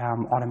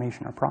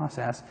automation or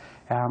process.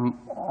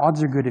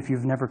 Odds are good if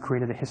you've never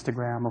created a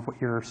histogram of what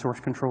your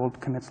source-controlled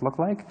commits look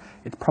like.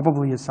 It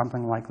probably is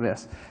something like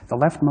this. The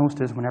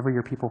leftmost is whenever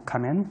your people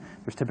come in,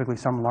 there's typically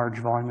some large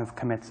volume of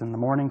commits in the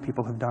morning.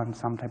 People have done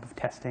some type of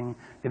testing.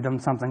 They've done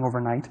something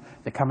overnight.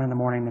 They come in the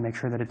morning to make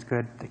sure that it's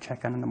good. They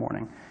check in the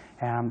morning.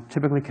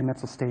 Typically,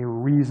 commits will stay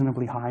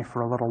reasonably high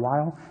for a little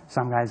while.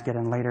 Some guys get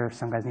in later.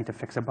 Some guys need to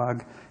fix a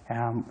bug.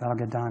 That'll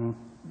get done.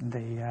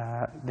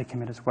 They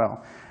commit as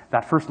well.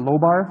 That first low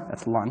bar,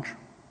 that's lunch.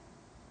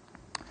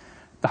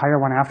 The higher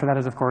one after that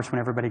is, of course, when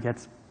everybody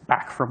gets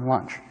back from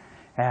lunch.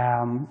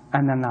 And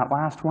then that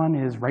last one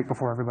is right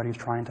before everybody's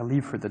trying to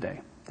leave for the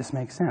day. This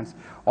makes sense.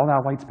 All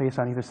that white space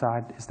on either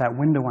side is that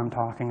window I'm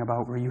talking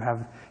about where you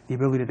have the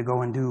ability to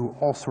go and do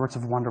all sorts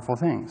of wonderful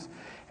things.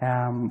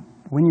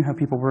 When you have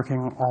people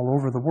working all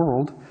over the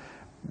world,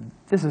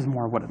 this is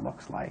more what it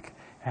looks like.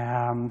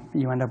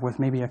 You end up with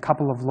maybe a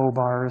couple of low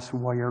bars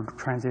while you're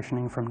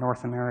transitioning from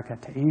North America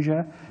to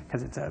Asia,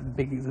 because it's a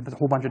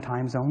whole bunch of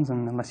time zones,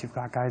 and unless you've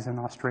got guys in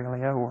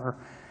Australia or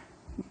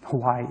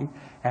Hawaii,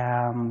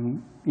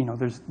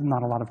 there's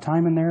not a lot of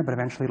time in there, but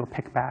eventually it'll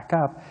pick back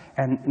up.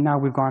 And now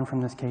we've gone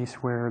from this case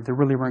where there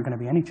really weren't going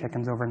to be any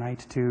chickens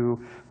overnight to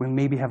we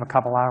maybe have a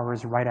couple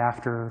hours right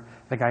after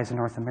the guys in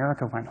North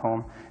America went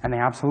home, and they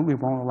absolutely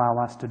won't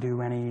allow us to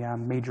do any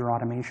major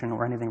automation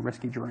or anything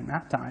risky during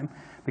that time,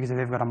 because if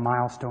they've got a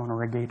milestone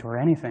or a gate or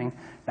anything,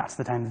 that's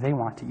the time they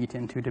want to eat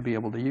into to be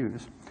able to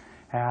use.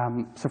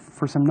 So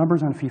for some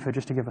numbers on FIFA,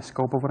 just to give a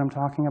scope of what I'm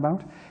talking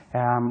about,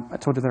 I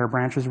told you that our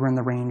branches were in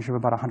the range of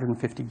about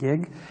 150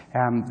 gig.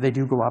 They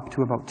do go up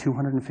to about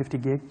 250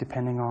 gig,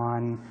 depending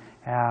on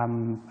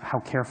how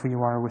careful you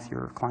are with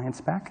your client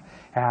spec.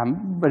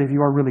 But if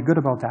you are really good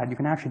about that, you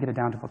can actually get it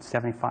down to about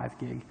 75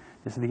 gig.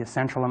 This is the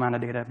essential amount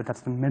of data, but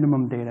that's the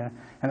minimum data.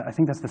 And I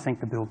think that's the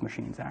sync the build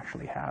machines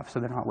actually have, so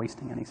they're not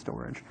wasting any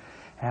storage.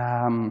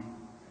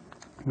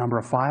 Number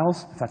of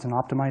files, if that's an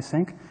optimized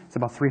sync, it's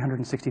about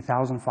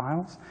 360,000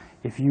 files.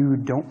 If you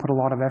don't put a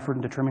lot of effort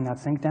into trimming that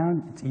sync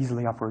down, it's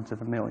easily upwards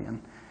of 1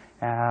 million,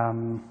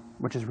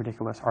 which is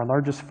ridiculous. Our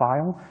largest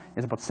file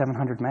is about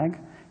 700 meg.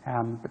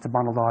 It's a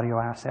bundled audio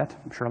asset.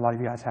 I'm sure a lot of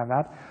you guys have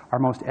that. Our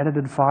most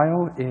edited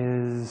file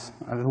is,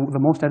 the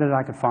most edited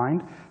I could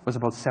find was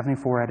about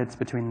 74 edits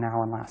between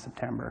now and last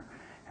September.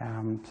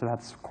 So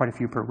that's quite a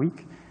few per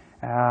week.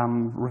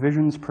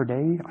 Revisions per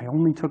day, I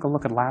only took a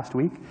look at last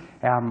week,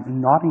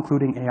 not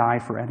including AI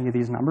for any of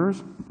these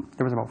numbers.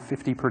 There was about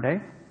 50 per day.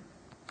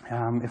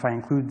 If I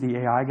include the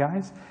AI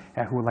guys,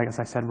 who, like as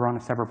I said, were on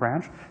a separate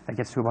branch, that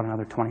gets to about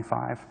another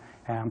 25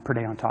 per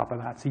day on top of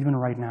that. So even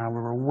right now,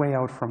 we're way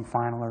out from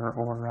final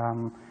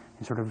or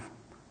sort of,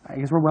 I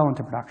guess we're well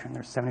into production.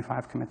 There's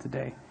 75 commits a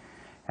day.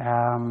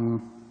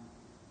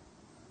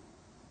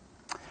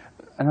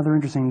 Another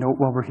interesting note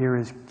while we're here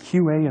is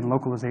QA and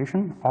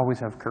localization always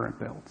have current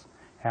builds.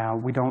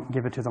 We don't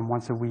give it to them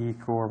once a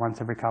week or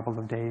once every couple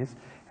of days.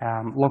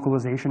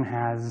 Localization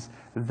has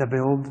the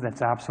build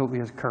that's absolutely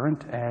as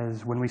current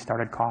as when we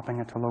started copying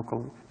it to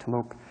local,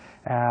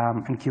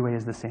 and QA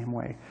is the same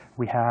way.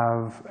 We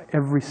have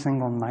every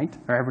single night,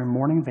 or every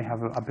morning, they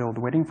have a build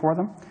waiting for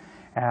them.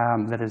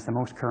 That is the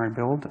most current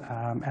build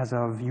as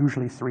of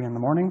usually 3 in the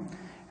morning.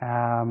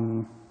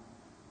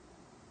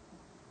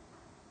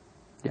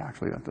 Yeah,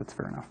 actually, that's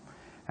fair enough.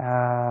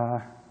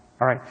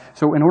 All right,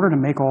 so in order to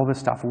make all this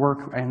stuff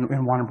work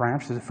in one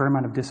branch, there's a fair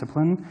amount of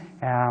discipline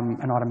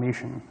and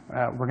automation.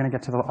 We're going to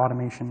get to the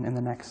automation in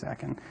the next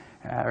second,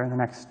 or in the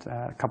next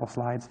couple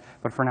slides.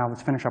 But for now,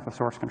 let's finish up with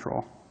source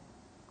control.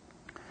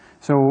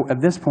 So at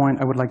this point,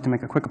 I would like to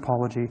make a quick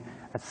apology.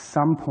 At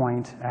some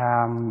point,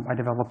 I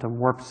developed a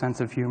warped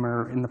sense of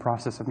humor in the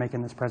process of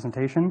making this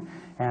presentation,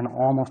 and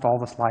almost all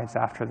the slides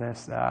after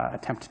this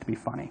attempt to be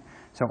funny.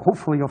 So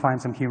hopefully you'll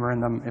find some humor in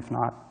them. If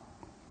not,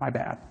 my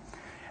bad.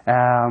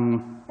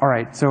 All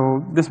right, so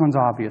this one's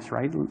obvious,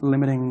 right?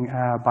 Limiting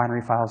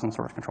binary files and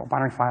source control.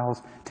 Binary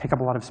files take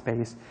up a lot of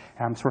space.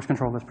 Source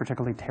control is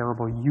particularly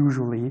terrible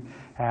usually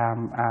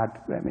I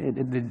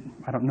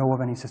don't know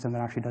of any system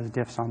that actually does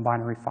diffs on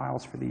binary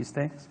files for these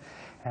things.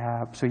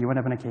 So you end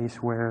up in a case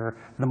where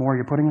the more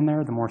you're putting in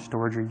there, the more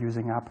storage you're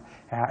using up,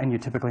 and you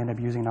typically end up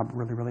using it up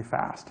really, really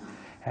fast.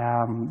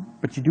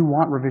 But you do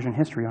want revision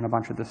history on a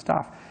bunch of this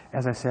stuff.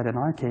 As I said, in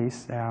our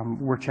case,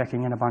 we're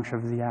checking in a bunch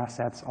of the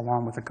assets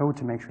along with the code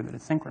to make sure that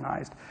it's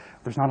synchronized.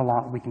 There's not a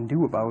lot we can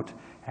do about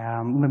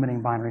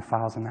limiting binary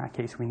files in that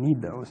case. We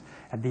need those.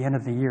 At the end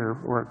of the year,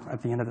 or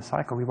at the end of the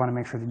cycle, we want to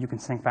make sure that you can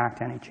sync back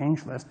to any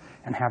change list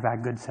and have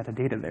that good set of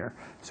data there.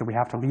 So we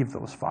have to leave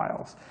those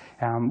files.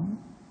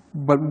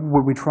 But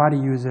what we try to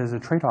use as a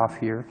trade-off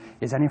here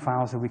is any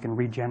files that we can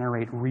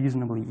regenerate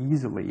reasonably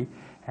easily,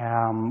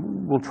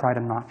 we'll try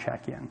to not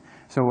check in.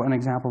 So an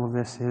example of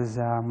this is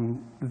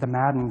the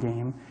Madden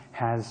game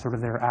has sort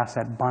of their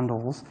asset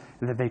bundles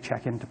that they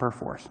check into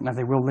Perforce. Now,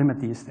 they will limit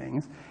these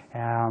things,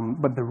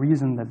 but the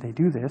reason that they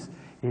do this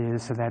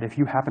is so that if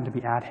you happen to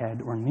be at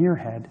head or near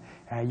head,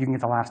 you can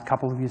get the last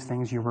couple of these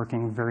things. You're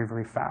working very,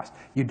 very fast.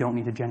 You don't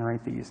need to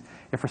generate these.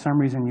 If for some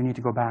reason you need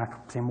to go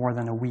back, say, more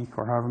than a week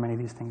or however many of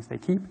these things they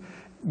keep,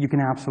 you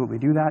can absolutely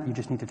do that. You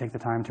just need to take the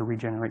time to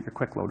regenerate your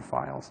quick load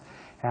files.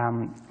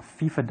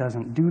 FIFA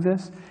doesn't do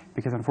this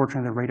because,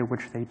 unfortunately, the rate at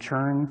which they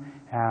churn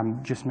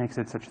just makes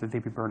it such that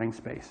they'd be burning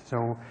space.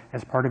 So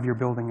as part of your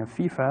building of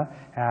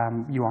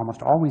FIFA, you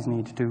almost always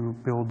need to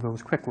build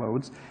those quick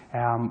loads.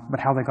 But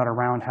how they got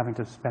around having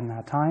to spend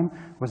that time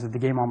was that the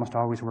game almost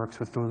always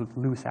works with those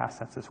loose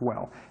assets as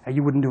well.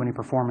 You wouldn't do any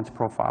performance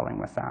profiling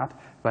with that,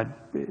 but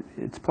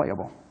it's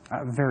playable,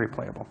 very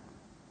playable.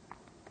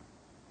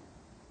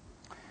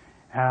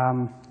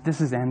 This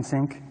is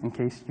NSYNC, in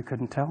case you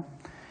couldn't tell.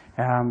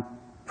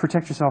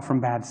 Protect yourself from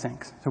bad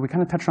syncs. So we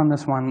kind of touched on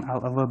this one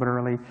a little bit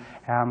early.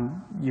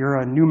 You're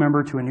a new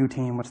member to a new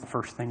team. What's the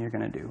first thing you're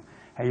going to do?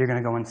 You're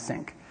going to go and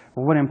sync.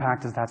 Well, what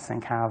impact does that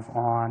sync have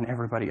on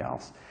everybody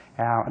else?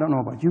 I don't know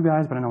about you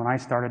guys, but I know when I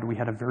started, we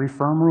had a very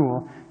firm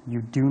rule.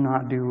 You do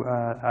not do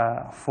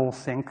a full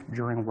sync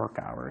during work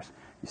hours.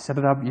 You set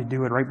it up, you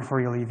do it right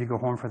before you leave, you go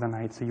home for the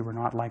night, so you were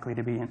not likely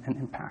to be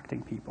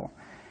impacting people.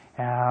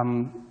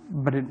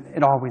 But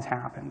it always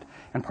happened.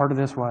 And part of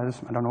this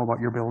was, I don't know about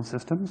your build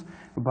systems,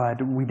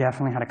 but we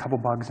definitely had a couple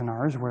bugs in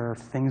ours where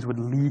things would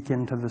leak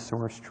into the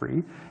source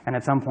tree. And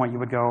at some point you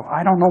would go,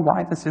 I don't know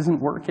why this isn't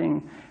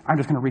working. I'm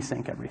just going to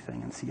resync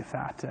everything and see if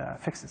that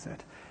fixes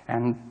it.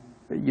 And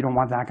you don't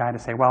want that guy to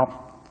say,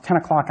 well, 10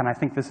 o'clock and I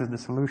think this is the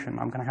solution.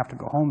 I'm going to have to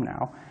go home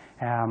now.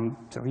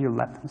 So you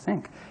let them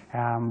sync.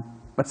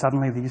 But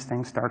suddenly these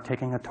things start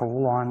taking a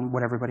toll on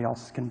what everybody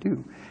else can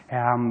do.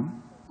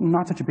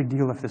 Not such a big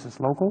deal if this is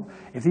local.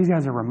 If these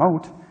guys are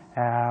remote,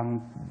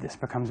 this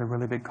becomes a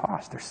really big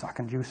cost. They're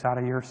sucking juice out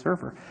of your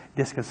server.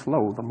 Disk is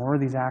slow. The more of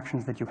these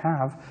actions that you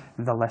have,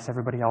 the less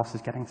everybody else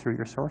is getting through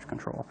your source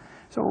control.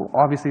 So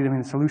obviously, I mean,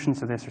 the solutions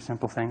to this are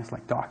simple things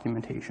like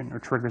documentation or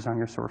triggers on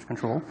your source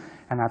control,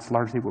 and that's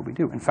largely what we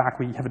do. In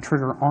fact, we have a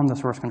trigger on the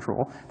source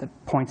control that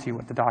points you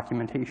at the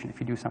documentation. If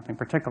you do something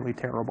particularly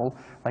terrible,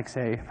 like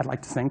say, I'd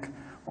like to sync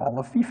all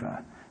of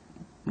FIFA.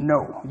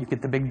 No, you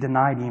get the big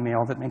denied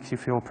email that makes you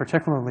feel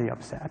particularly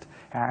upset,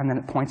 and then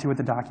it points you at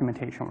the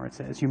documentation where it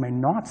says you may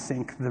not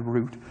sync the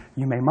root.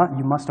 You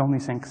must only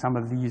sync some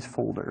of these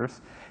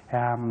folders.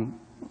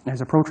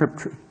 As a pro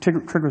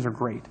tip, triggers are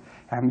great.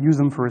 Use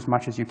them for as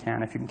much as you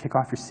can. If you can kick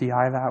off your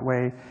CI that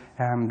way,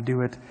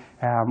 do it.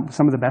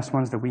 Some of the best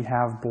ones that we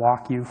have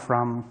block you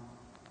from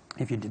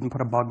If you didn't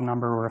put a bug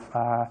number or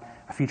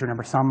a feature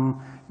number,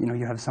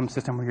 you have some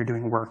system where you're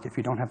doing work. If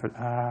you don't have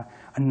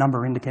a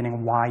number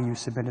indicating why you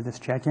submitted this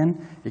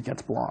check-in, it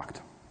gets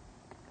blocked.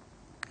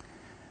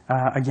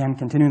 Again,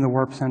 continuing the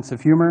warp sense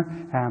of humor,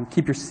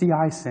 keep your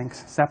CI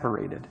syncs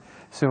separated.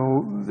 So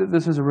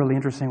this is a really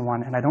interesting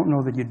one, and I don't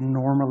know that you'd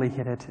normally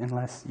hit it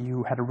unless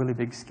you had a really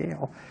big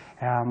scale.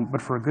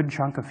 But for a good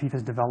chunk of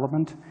FIFA's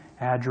development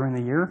during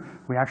the year,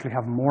 we actually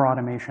have more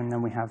automation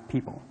than we have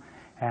people.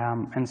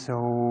 And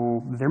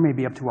so there may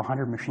be up to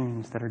 100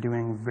 machines that are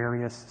doing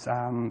various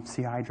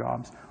CI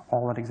jobs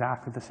all at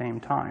exactly the same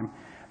time.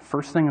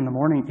 First thing in the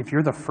morning, if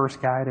you're the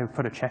first guy to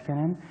put a check-in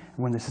in,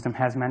 when the system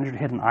has managed to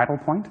hit an idle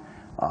point,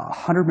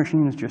 100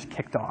 machines just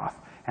kicked off,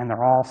 and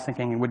they're all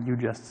syncing what you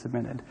just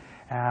submitted.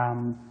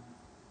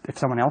 If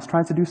someone else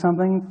tries to do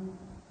something,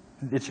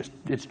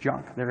 it's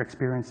junk. Their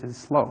experience is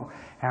slow.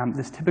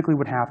 This typically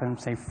would happen,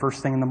 say,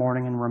 first thing in the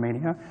morning in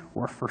Romania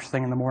or first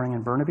thing in the morning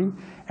in Burnaby,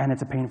 and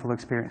it's a painful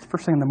experience.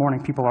 First thing in the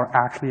morning, people are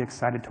actually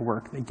excited to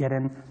work. They get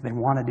in, they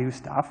want to do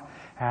stuff,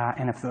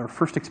 and if their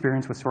first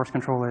experience with source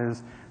control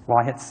is, well,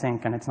 I hit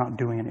sync and it's not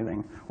doing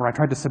anything, or I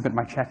tried to submit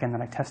my check-in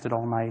that I tested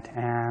all night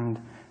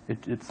and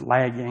it's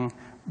lagging,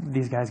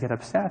 these guys get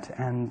upset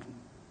and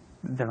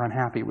they're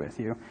unhappy with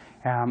you.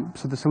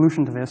 So the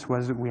solution to this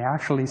was we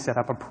actually set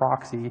up a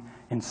proxy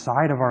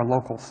inside of our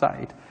local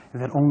site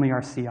that only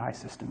our CI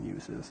system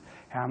uses.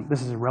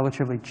 This is a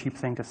relatively cheap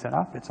thing to set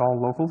up. It's all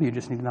local. You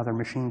just need another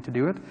machine to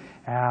do it.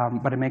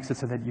 But it makes it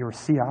so that your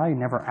CI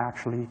never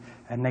actually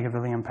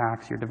negatively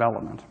impacts your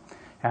development.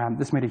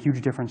 This made a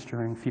huge difference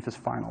during FIFA's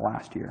final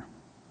last year,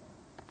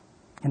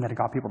 in that it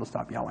got people to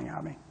stop yelling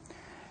at me.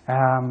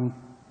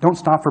 Don't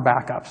stop for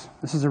backups.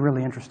 This is a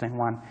really interesting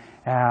one.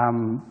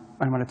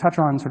 I'm going to touch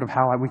on sort of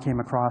how we came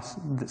across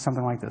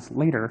something like this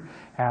later.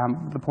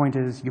 The point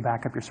is you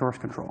back up your source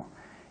control.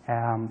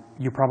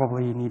 You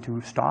probably need to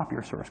stop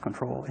your source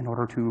control in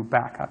order to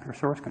back up your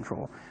source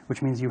control,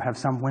 which means you have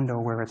some window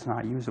where it's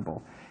not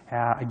usable.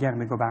 Again,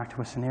 we go back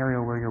to a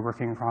scenario where you're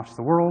working across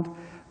the world.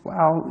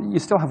 Well, you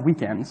still have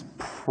weekends,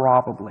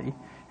 probably.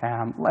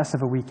 Less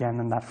of a weekend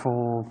than that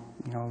full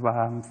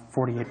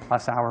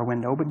 48-plus hour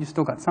window, but you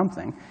still got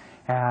something.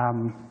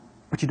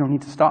 But you don't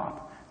need to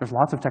stop. There's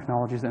lots of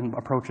technologies and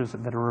approaches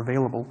that are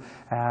available.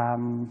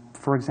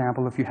 For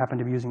example, if you happen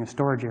to be using a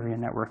storage area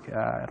network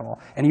at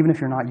all, and even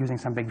if you're not using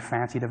some big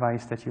fancy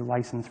device that you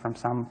license from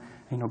some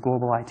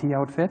global IT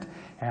outfit,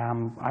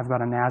 I've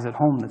got a NAS at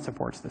home that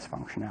supports this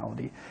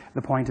functionality.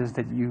 The point is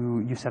that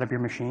you set up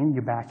your machine,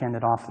 you back-end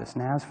it off this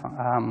NAS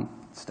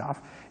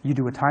stuff, you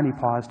do a tiny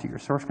pause to your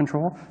source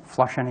control,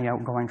 flush any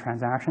outgoing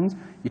transactions,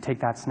 you take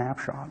that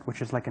snapshot,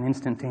 which is like an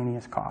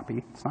instantaneous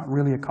copy. It's not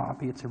really a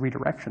copy, it's a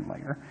redirection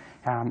layer,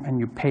 and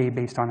you pay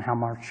based on how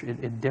much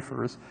it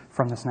differs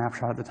from the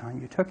snapshot at the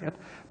time you took it.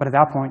 But at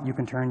that point, you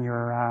can turn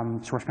your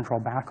source control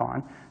back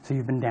on, so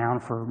you've been down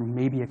for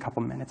maybe a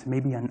couple minutes,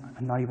 maybe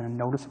not even a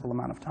noticeable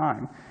amount of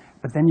time,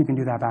 but then you can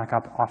do that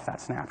backup off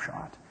that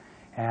snapshot.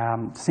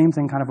 Same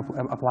thing kind of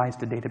applies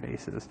to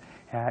databases.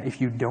 If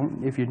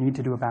you need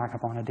to do a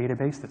backup on a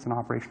database that's an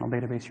operational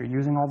database you're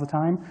using all the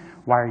time,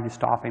 why are you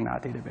stopping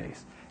that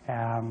database?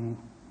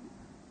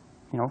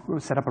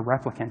 Set up a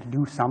replicant,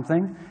 do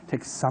something,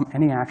 take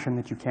any action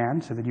that you can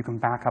so that you can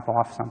back up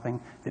off something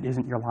that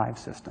isn't your live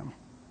system.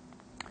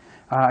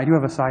 I do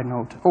have a side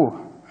note.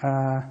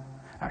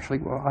 Actually,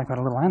 well, I've got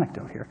a little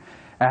anecdote here.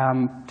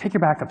 Take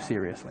your backup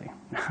seriously.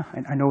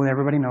 I know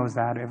everybody knows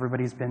that.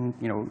 Everybody's been,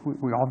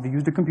 we all have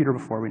used a computer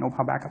before. We know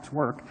how backups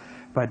work.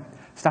 But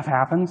stuff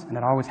happens, and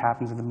it always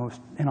happens at the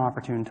most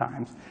inopportune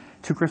times.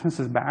 2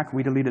 Christmases back,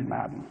 we deleted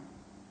Madden.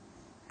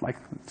 Like,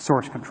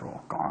 source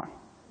control, gone.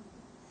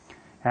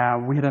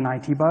 We had an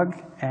IT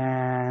bug,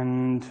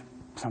 and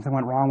something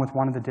went wrong with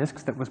one of the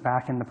disks that was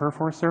back in the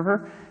Perforce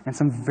server, and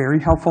some very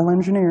helpful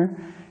engineer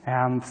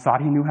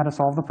thought he knew how to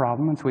solve the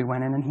problem, and so he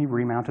went in and he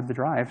remounted the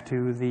drive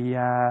to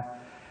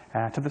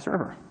the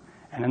server.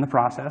 And in the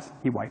process,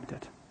 he wiped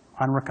it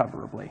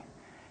unrecoverably.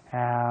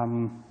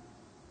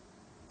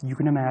 You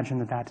can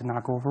imagine that did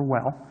not go over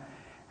well.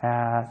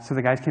 So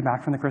the guys came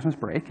back from the Christmas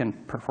break,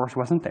 and Perforce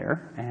wasn't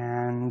there,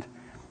 and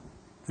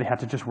they had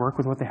to just work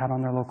with what they had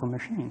on their local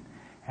machine.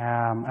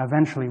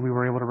 Eventually, we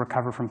were able to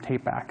recover from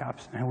tape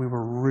backups, and we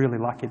were really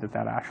lucky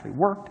that actually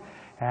worked.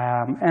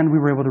 And we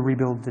were able to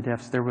rebuild the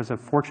diffs. There was a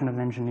fortunate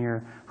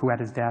engineer who at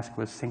his desk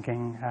was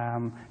syncing.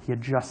 He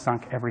had just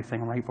sunk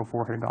everything right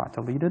before it got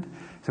deleted.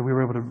 So we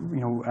were able to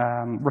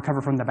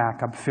recover from the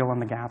backup, fill in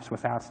the gaps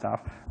with that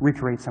stuff,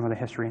 recreate some of the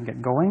history and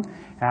get going.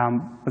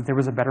 But there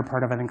was a better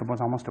part of, I think it was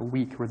almost a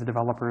week, where the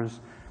developers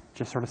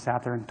just sort of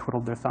sat there and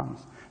twiddled their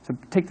thumbs. So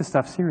take this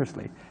stuff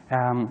seriously.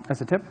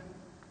 As a tip,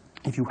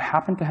 if you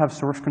happen to have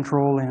source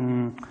control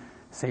in,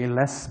 say,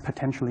 less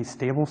potentially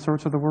stable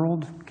sorts of the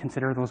world,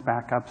 consider those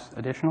backups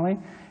additionally.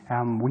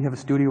 We have a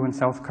studio in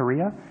South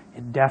Korea.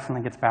 It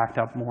definitely gets backed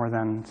up more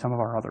than some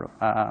of our other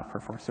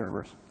Perforce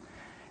servers.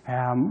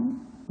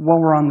 While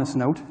we're on this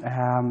note,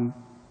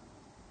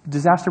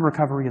 Disaster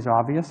recovery is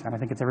obvious, and I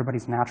think it's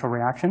everybody's natural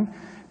reaction.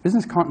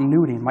 Business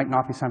continuity might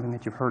not be something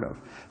that you've heard of.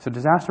 So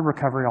disaster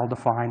recovery I'll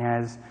define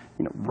as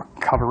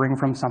recovering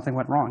from something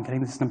went wrong,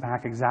 getting the system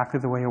back exactly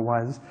the way it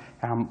was,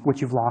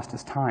 what you've lost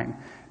is time.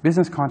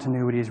 Business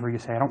continuity is where you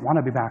say, I don't want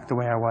to be back the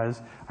way I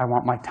was. I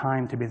want my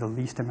time to be the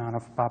least amount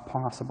of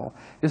possible.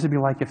 This would be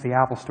like if the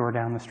Apple store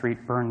down the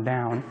street burned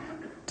down.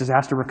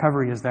 Disaster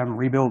recovery is them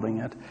rebuilding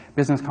it.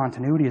 Business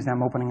continuity is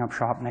them opening up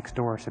shop next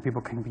door so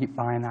people can keep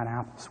buying that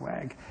Apple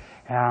swag.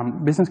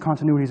 Business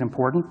continuity is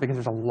important because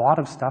there's a lot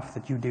of stuff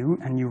that you do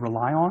and you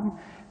rely on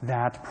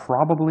that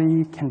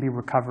probably can be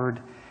recovered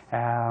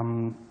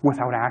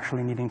without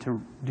actually needing to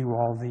do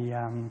all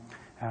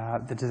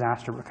the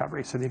disaster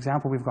recovery. So the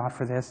example we've got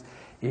for this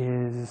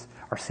is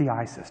our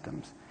CI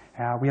systems.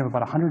 We have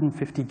about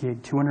 150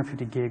 gig,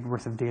 250 gig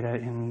worth of data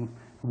in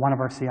one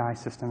of our CI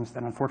systems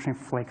that unfortunately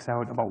flakes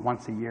out about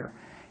once a year.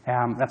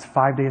 That's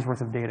 5 days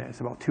worth of data. It's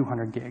about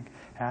 200 gig.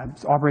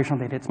 It's operational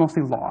data. It's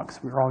mostly logs.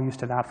 We're all used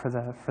to that for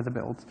the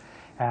builds.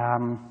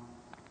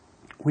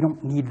 We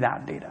don't need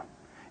that data.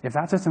 If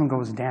that system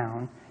goes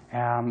down,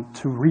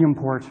 to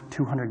re-import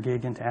 200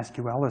 gig into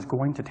SQL is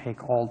going to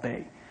take all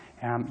day.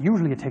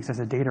 Usually it takes us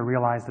a day to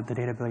realize that the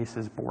database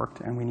is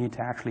borked and we need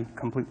to actually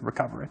completely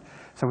recover it.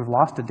 So we've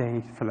lost a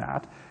day for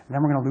that. And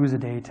then we're going to lose a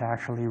day to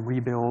actually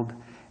rebuild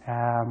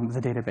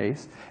the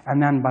database.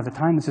 And then by the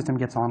time the system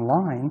gets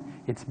online,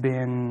 it's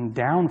been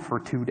down for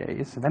 2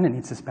 days. So then it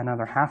needs to spend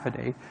another half a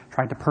day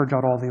trying to purge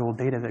out all the old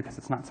data because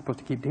it's not supposed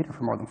to keep data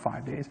for more than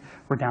 5 days.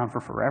 We're down for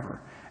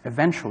forever.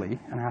 Eventually,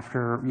 and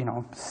after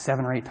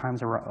 7 or 8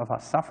 times of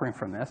us suffering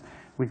from this,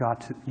 we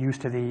got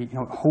used to the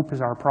hope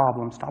is our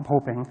problem. Stop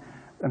hoping.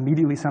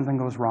 Immediately something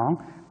goes wrong.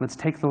 Let's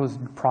take those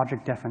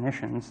project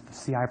definitions, the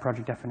CI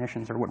project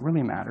definitions are what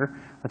really matter.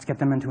 Let's get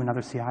them into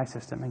another CI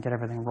system and get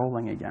everything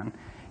rolling again.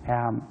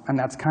 And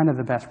that's kind of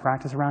the best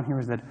practice around here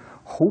is that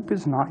hope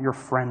is not your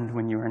friend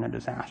when you're in a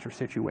disaster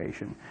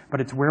situation, but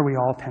it's where we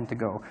all tend to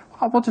go,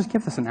 well, we'll just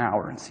give this an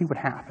hour and see what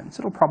happens.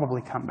 It'll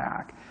probably come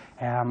back.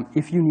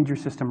 If you need your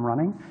system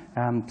running,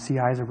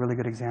 CI is a really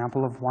good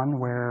example of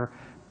one where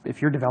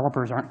if your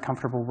developers aren't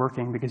comfortable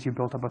working because you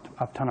built up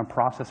a ton of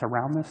process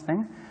around this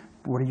thing,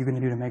 what are you going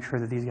to do to make sure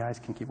that these guys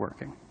can keep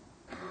working?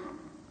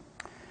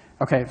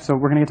 Okay, so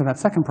we're going to get to that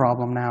second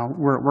problem now,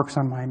 where it works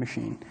on my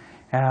machine.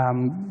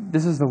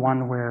 This is the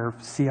one where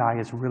CI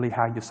is really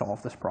how you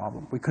solve this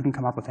problem. We couldn't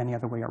come up with any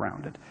other way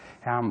around it.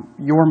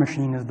 Your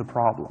machine is the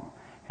problem.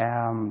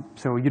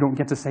 So you don't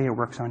get to say it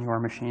works on your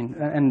machine,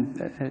 and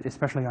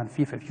especially on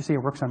FIFA. If you say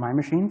it works on my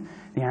machine,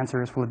 the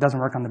answer is, well, it doesn't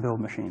work on the build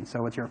machine,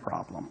 so it's your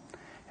problem.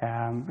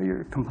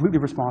 You're completely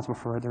responsible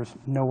for it. There's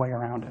no way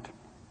around it.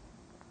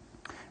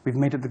 We've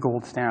made it the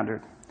gold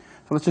standard.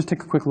 So let's just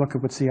take a quick look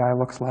at what CI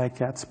looks like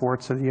at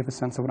sports so that you have a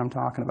sense of what I'm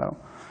talking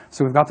about.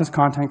 So we've got this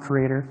content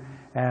creator.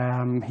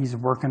 He's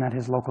working at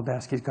his local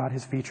desk. He's got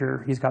his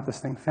feature. He's got this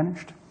thing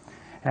finished.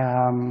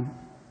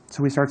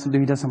 So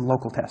he does some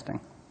local testing.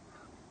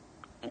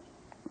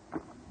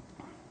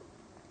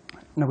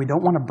 No, we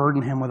don't want to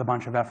burden him with a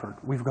bunch of effort.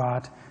 We've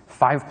got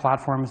 5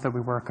 platforms that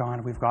we work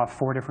on. We've got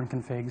 4 different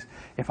configs.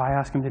 If I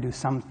ask him to do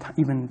some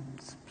even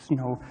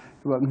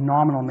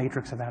nominal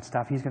matrix of that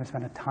stuff, he's going to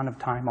spend a ton of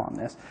time on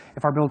this.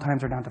 If our build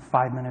times are down to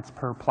 5 minutes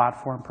per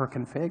platform per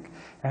config,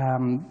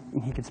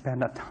 he could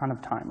spend a ton of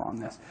time on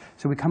this.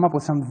 So we come up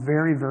with some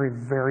very, very,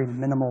 very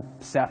minimal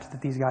set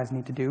that these guys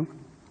need to do.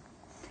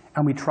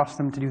 And we trust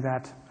them to do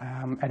that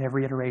at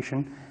every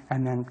iteration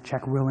and then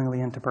check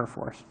willingly into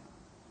Perforce.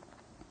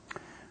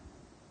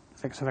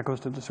 So that goes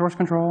to the source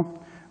control,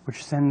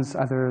 which sends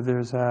either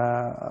there's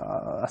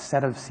a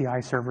set of CI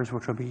servers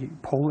which will be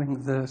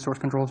polling the source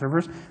control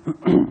servers,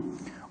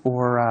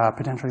 or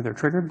potentially they're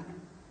triggered.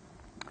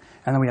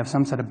 And then we have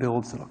some set of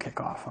builds that'll kick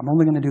off. I'm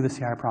only going to do the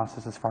CI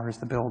process as far as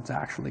the builds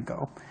actually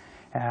go.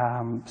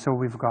 So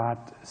we've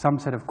got some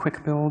set of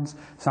quick builds,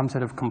 some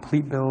set of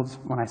complete builds.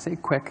 When I say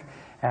quick,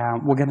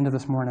 we'll get into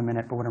this more in a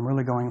minute, but what I'm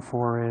really going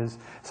for is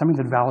something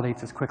that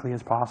validates as quickly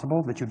as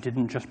possible that you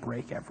didn't just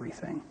break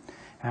everything.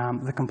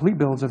 The complete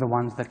builds are the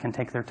ones that can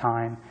take their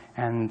time,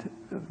 and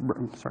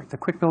the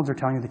quick builds are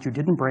telling you that you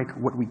didn't break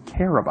what we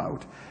care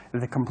about.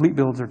 The complete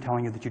builds are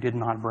telling you that you did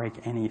not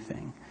break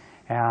anything.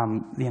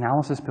 The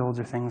analysis builds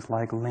are things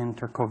like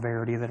lint or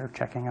coverity that are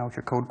checking out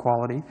your code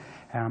quality.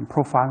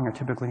 Profiling are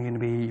typically going to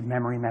be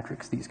memory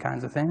metrics, these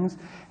kinds of things.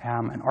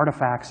 And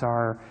artifacts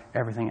are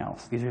everything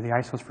else. These are the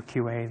ISOs for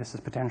QA. This is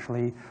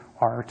potentially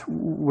art.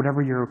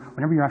 Whenever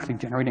you're actually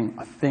generating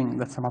a thing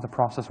that some other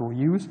process will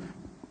use,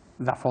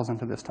 that falls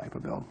into this type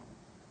of build.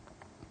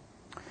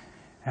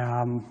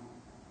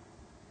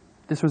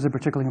 This was a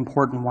particularly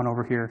important one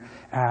over here,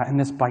 and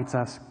this bites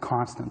us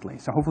constantly.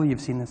 So hopefully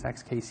you've seen this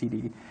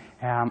XKCD.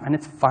 And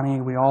it's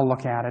funny, we all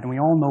look at it, and we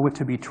all know it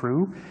to be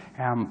true.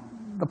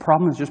 The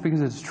problem is just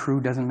because it's true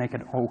doesn't make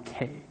it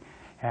okay.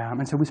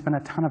 And so we spend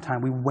a ton of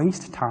time, we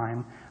waste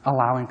time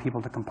allowing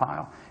people to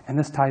compile. And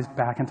this ties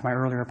back into my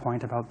earlier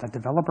point about the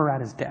developer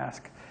at his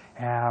desk.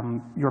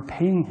 you're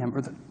paying him,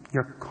 or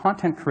your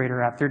content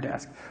creator at their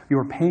desk,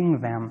 you're paying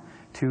them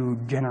to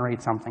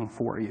generate something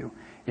for you.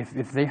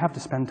 If they have to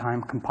spend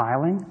time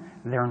compiling,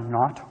 they're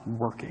not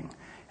working.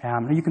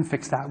 You can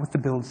fix that with the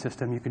build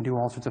system. You can do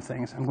all sorts of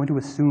things. I'm going to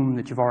assume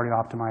that you've already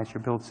optimized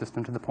your build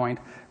system to the point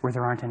where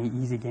there aren't any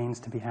easy gains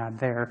to be had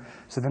there.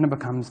 So then it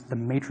becomes the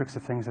matrix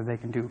of things that they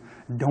can do.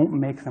 Don't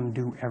make them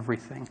do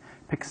everything.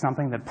 Pick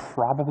something that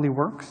probably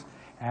works,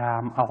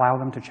 allow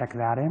them to check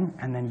that in,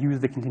 and then use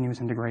the continuous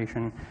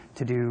integration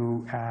to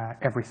do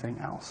everything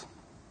else.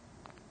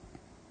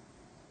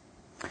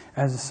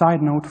 As a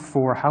side note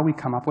for how we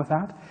come up with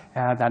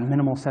that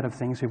minimal set of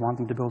things we want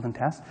them to build and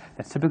test,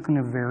 that's typically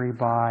going to vary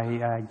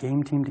by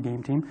game team to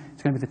game team.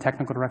 It's going to be the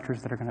technical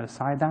directors that are going to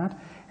decide that.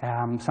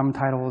 Some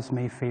titles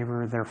may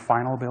favor their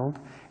final build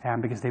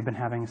because they've been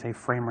having, say,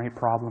 frame rate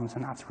problems,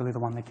 and that's really the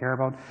one they care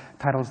about.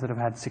 Titles that have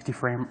had 60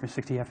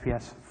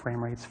 FPS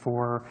frame rates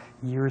for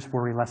years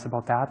worry less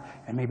about that,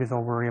 and maybe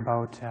they'll worry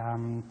about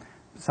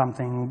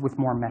something with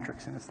more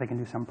metrics in it, so they can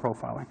do some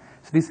profiling.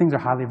 So these things are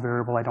highly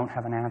variable. I don't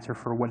have an answer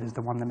for what is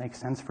the one that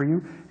makes sense for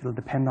you. It'll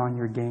depend on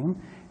your game.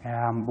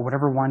 But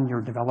whatever one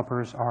your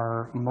developers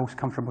are most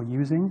comfortable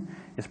using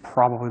is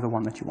probably the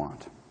one that you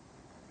want.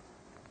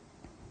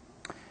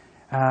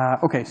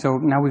 Okay, so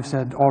now we've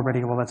said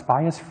already, well, let's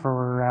bias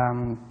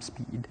for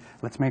speed.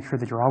 Let's make sure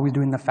that you're always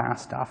doing the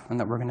fast stuff and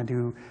that we're going to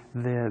do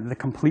the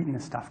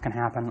completeness stuff can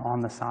happen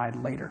on the side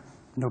later.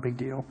 No big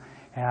deal.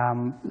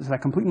 So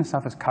that completeness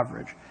stuff is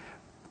coverage.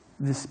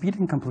 The speed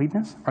and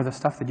completeness are the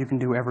stuff that you can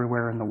do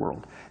everywhere in the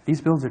world.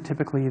 These builds are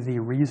typically the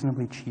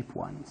reasonably cheap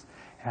ones.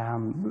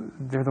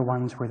 They're the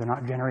ones where they're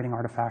not generating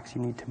artifacts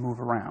you need to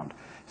move around.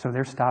 So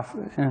their stuff,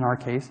 in our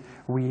case,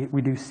 we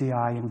do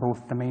CI in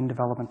both the main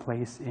development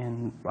place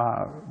in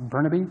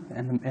Burnaby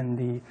and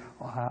the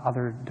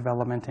other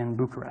development in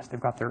Bucharest.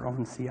 They've got their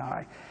own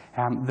CI.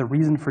 The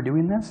reason for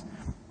doing this,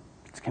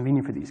 it's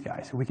convenient for these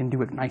guys. We can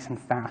do it nice and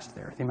fast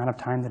there. The amount of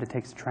time that it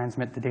takes to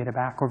transmit the data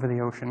back over the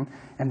ocean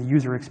and the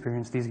user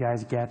experience these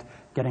guys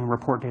getting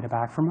report data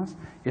back from us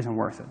isn't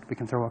worth it. We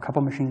can throw a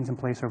couple machines in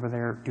place over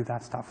there, do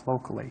that stuff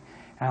locally.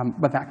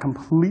 But that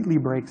completely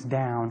breaks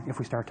down if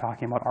we start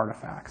talking about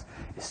artifacts.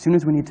 As soon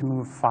as we need to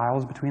move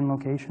files between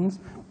locations,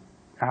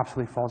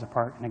 absolutely falls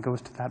apart, and it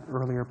goes to that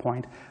earlier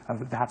point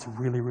of that's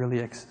really, really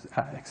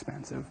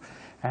expensive.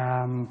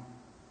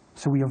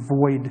 So we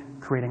avoid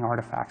creating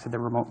artifacts at the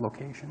remote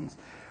locations.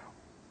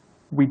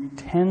 We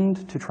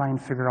tend to try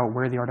and figure out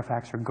where the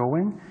artifacts are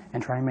going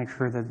and try and make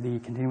sure that the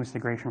continuous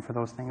integration for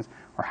those things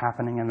are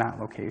happening in that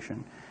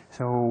location.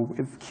 So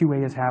if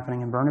QA is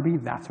happening in Burnaby,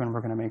 that's when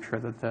we're going to make sure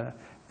that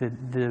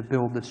the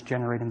build that's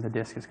generating the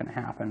disk is going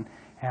to happen.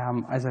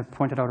 As I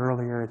pointed out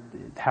earlier,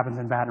 it happens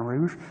in Baton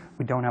Rouge.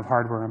 We don't have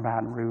hardware in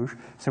Baton Rouge,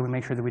 so we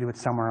make sure that we do it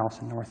somewhere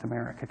else in North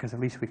America, because at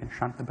least we can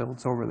shunt the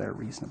builds over there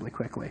reasonably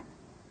quickly.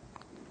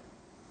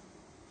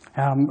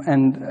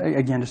 And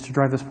again, just to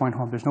drive this point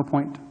home, there's no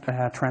point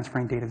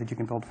transferring data that you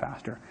can build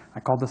faster.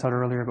 I called this out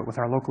earlier, but with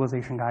our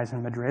localization guys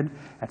in Madrid,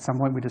 at some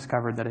point we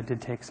discovered that it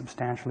did take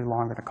substantially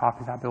longer to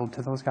copy that build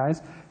to those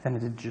guys than it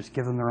did to just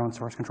give them their own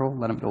source control,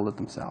 let them build it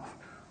themselves.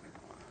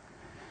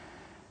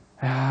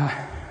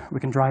 We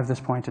can drive this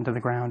point into the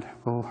ground.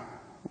 We'll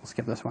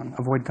skip this one.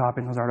 Avoid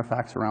copying those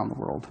artifacts around the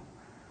world.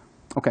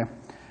 Okay,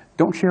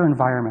 don't share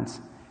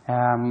environments.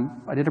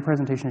 I did a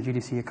presentation at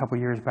GDC a couple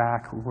years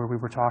back where we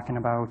were talking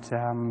about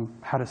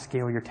how to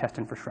scale your test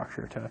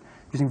infrastructure to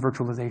using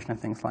virtualization and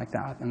things like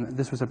that. And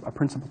this was a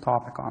principal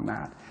topic on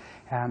that.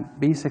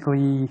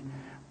 Basically,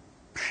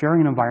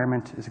 sharing an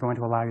environment is going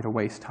to allow you to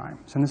waste time.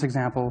 So in this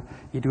example,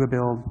 you do a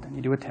build, and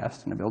you do a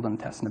test, and a build, and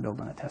a test, and a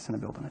build, and a test, and a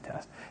build, and a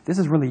test. This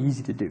is really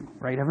easy to do,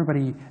 right?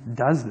 Everybody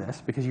does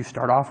this because you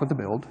start off with a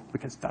build,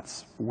 because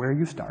that's where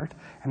you start,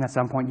 and at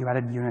some point you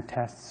added unit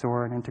tests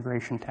or an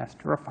integration test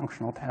or a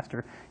functional test,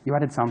 or you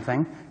added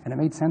something, and it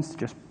made sense to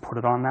just put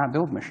it on that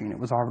build machine. It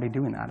was already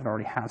doing that. It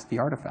already has the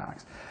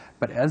artifacts.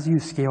 But as you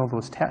scale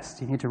those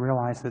tests, you need to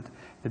realize that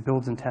the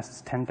builds and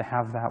tests tend to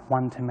have that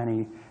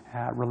one-to-many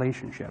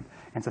relationship.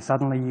 And so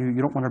suddenly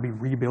you don't want to be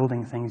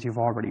rebuilding things you've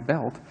already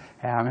built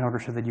in order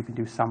so that you can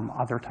do some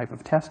other type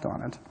of test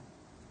on it.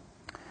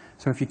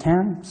 So if you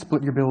can,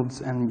 split your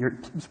builds and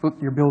split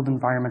your build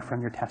environment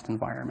from your test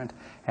environment.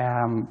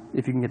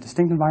 If you can get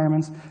distinct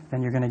environments,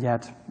 then you're going to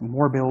get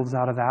more builds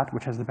out of that,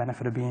 which has the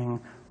benefit of being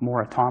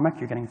more atomic.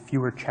 You're getting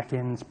fewer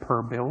check-ins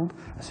per build,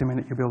 assuming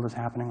that your build is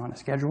happening on a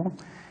schedule.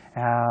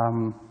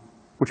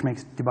 Which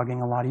makes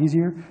debugging a lot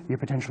easier. You're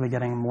potentially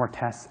getting more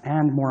tests,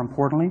 and more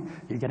importantly,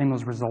 you're getting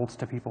those results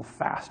to people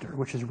faster,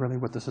 which is really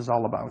what this is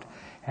all about.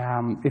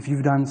 If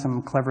you've done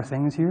some clever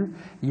things here,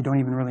 you don't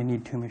even really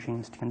need two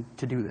machines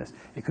to do this.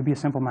 It could be a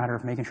simple matter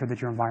of making sure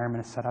that your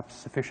environment is set up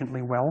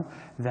sufficiently well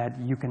that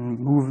you can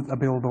move a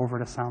build over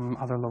to some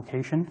other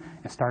location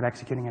and start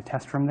executing a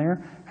test from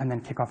there, and then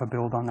kick off a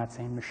build on that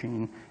same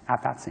machine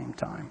at that same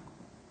time.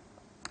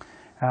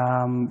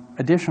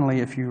 Additionally,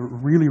 if you're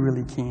really,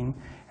 really keen,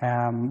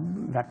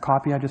 that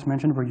copy I just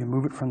mentioned where you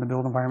move it from the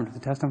build environment to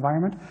the test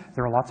environment,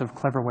 there are lots of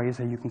clever ways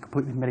that you can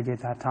completely mitigate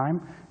that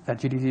time. That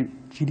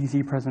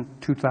GDC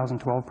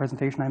 2012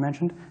 presentation I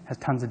mentioned has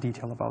tons of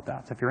detail about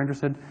that. So if you're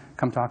interested,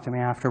 come talk to me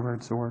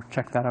afterwards or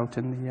check that out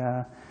in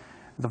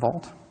the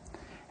vault.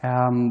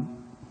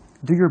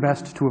 Do your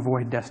best to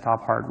avoid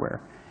desktop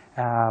hardware.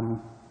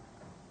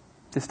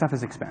 This stuff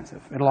is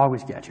expensive. It'll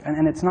always get you.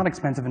 And it's not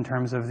expensive in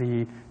terms of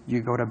you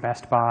go to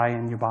Best Buy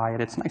and you buy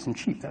it. It's nice and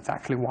cheap. That's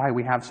actually why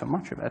we have so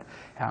much of it.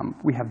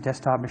 We have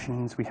desktop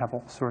machines. We have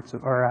all sorts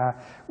of,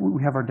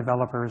 we have our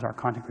developers, our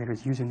content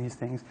creators using these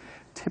things.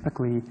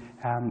 Typically,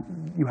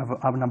 you have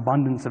an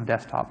abundance of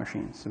desktop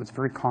machines. So it's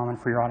very common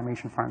for your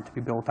automation farm to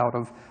be built out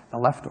of the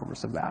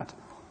leftovers of that.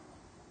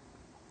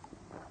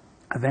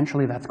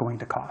 Eventually, that's going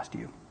to cost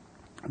you.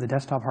 The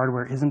desktop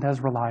hardware isn't as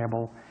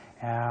reliable.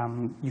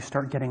 You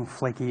start getting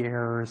flaky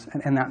errors,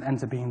 and that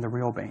ends up being the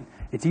real bane.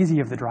 It's easy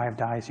if the drive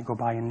dies, you go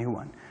buy a new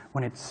one.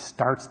 When it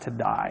starts to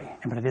die,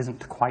 but it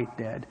isn't quite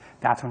dead,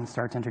 that's when it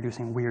starts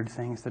introducing weird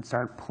things that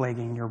start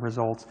plaguing your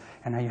results,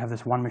 and now you have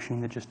this one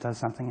machine that just does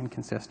something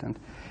inconsistent.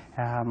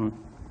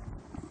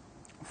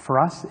 For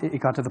us, it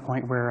got to the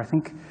point where I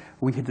think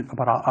we had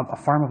about a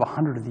farm of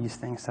 100 of these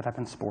things set up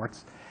in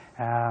sports,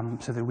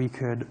 so that we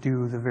could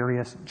do the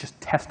various, just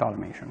test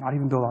automation, not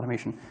even build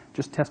automation,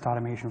 just test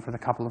automation for the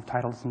couple of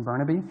titles in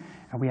Burnaby.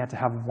 And we had to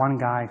have one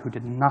guy who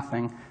did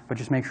nothing but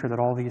just make sure that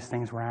all these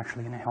things were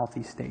actually in a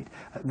healthy state.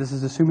 This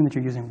is assuming that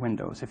you're using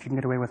Windows. If you can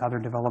get away with other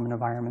development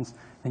environments,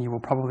 then you will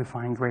probably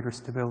find greater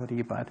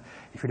stability. But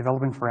if you're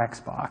developing for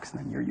Xbox,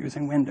 then you're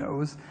using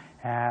Windows,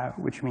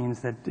 which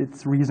means that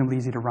it's reasonably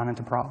easy to run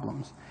into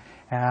problems.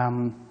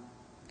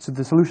 So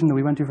the solution that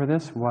we went to for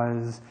this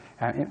was,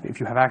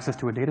 if you have access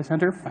to a data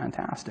center,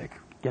 fantastic.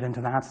 Get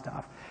into that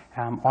stuff.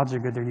 Odds are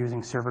good they're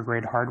using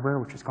server-grade hardware,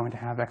 which is going to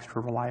have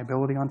extra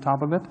reliability on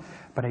top of it.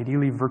 But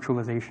ideally,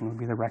 virtualization would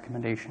be the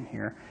recommendation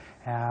here.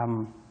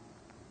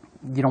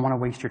 You don't want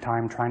to waste your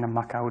time trying to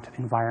muck out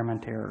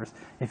environment errors.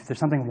 If there's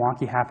something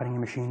wonky happening in a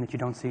machine that you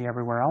don't see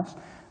everywhere else,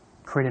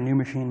 create a new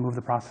machine, move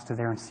the process to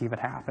there, and see if it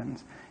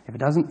happens. If it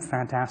doesn't,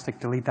 fantastic,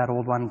 delete that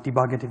old one,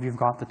 debug it if you've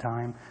got the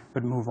time,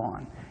 but move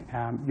on.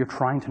 You're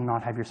trying to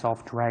not have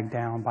yourself dragged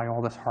down by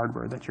all this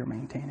hardware that you're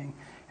maintaining.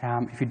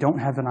 If you don't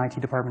have an IT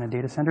department and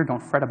data center,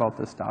 don't fret about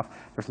this stuff.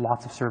 There's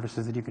lots of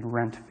services that you can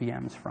rent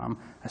VMs from,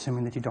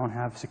 assuming that you don't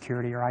have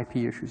security or IP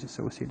issues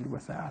associated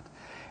with that.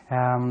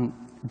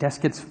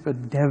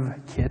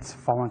 Dev kits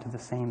fall into the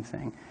same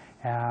thing.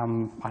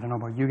 I don't know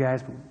about you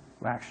guys, but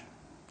actually,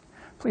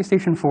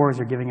 PlayStation 4s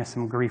are giving us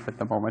some grief at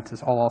the moment,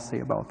 is all I'll say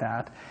about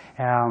that.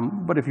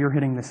 But if you're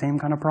hitting the same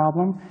kind of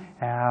problem,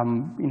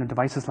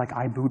 devices like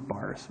iBoot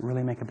bars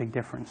really make a big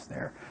difference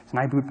there. So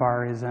an iBoot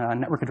bar is a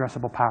network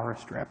addressable power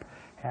strip.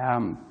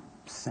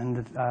 Send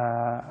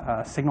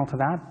a signal to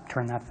that,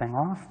 turn that thing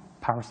off,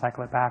 power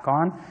cycle it back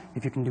on.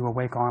 If you can do a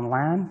wake on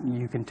LAN,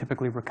 you can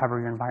typically recover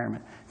your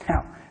environment.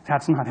 Now,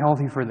 that's not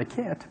healthy for the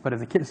kit, but if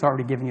the kit's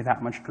already giving you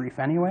that much grief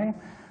anyway,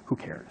 who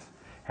cares?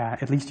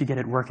 At least you get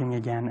it working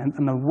again.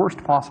 And the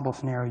worst possible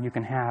scenario you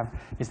can have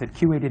is that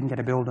QA didn't get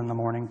a build in the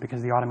morning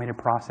because the automated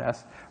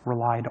process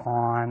relied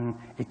on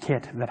a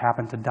kit that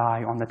happened to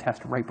die on the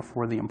test right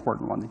before the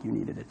important one that you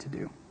needed it to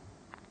do.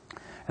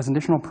 As an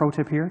additional pro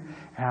tip here,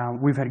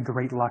 we've had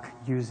great luck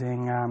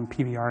using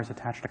PVRs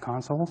attached to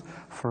consoles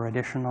for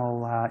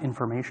additional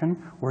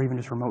information or even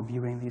just remote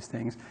viewing these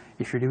things.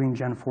 If you're doing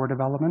Gen 4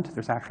 development,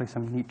 there's actually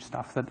some neat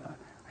stuff that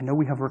I know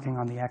we have working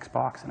on the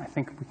Xbox, and I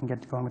think we can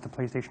get going with the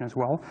PlayStation as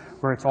well,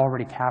 where it's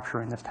already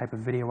capturing this type of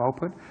video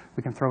output.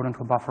 We can throw it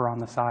into a buffer on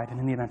the side, and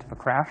in the event of a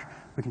crash,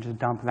 we can just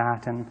dump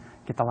that and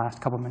get the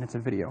last couple minutes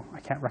of video. I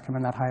can't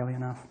recommend that highly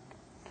enough.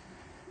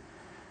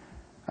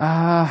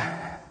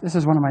 This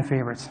is one of my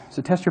favorites.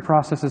 So test your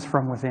processes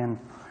from within.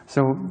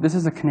 So this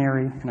is a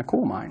canary in a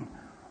coal mine.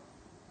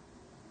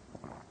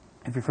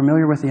 If you're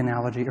familiar with the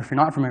analogy, or if you're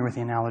not familiar with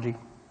the analogy,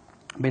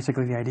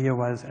 basically the idea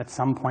was at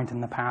some point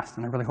in the past,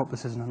 and I really hope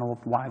this isn't an old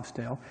wives'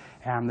 tale,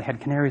 they had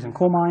canaries in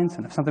coal mines,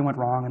 and if something went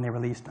wrong and they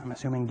released, I'm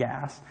assuming,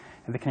 gas,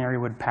 the canary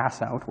would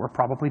pass out or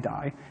probably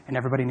die, and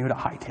everybody knew to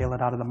hightail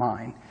it out of the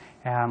mine.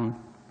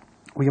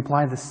 We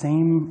apply the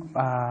same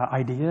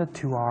idea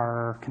to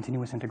our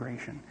continuous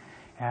integration.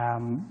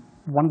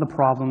 One of the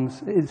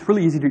problems, it's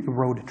really easy to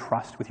erode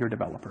trust with your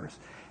developers.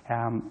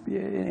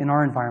 In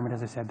our environment,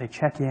 as I said, they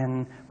check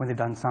in when they've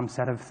done some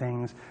set of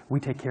things. We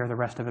take care of the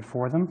rest of it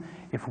for them.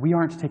 If we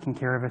aren't taking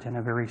care of it in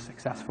a very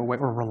successful way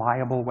or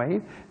reliable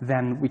way,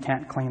 then we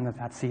can't claim that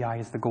that CI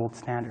is the gold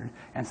standard.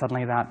 And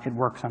suddenly that it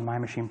works on my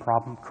machine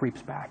problem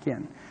creeps back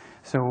in.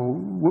 So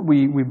what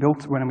we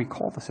built when we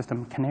call the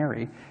system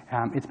Canary,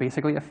 it's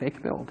basically a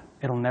fake build.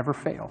 It'll never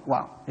fail.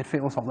 Well, it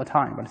fails all the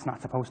time, but it's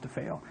not supposed to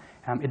fail.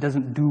 It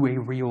doesn't do a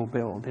real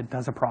build. It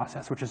does a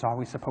process which is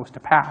always supposed to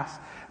pass,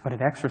 but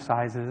it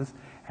exercises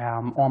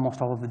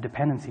almost all of the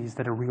dependencies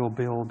that a real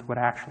build would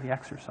actually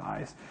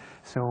exercise.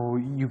 So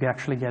you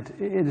actually get,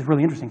 it is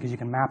really interesting because you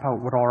can map out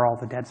what are all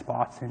the dead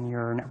spots in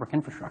your network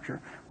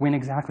infrastructure. When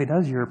exactly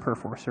does your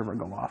Perf4 server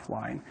go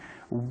offline?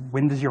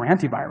 When does your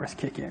antivirus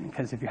kick in?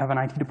 Because if you have an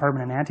IT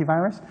department and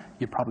antivirus,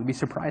 you'd probably be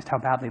surprised how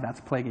badly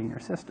that's plaguing your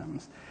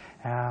systems.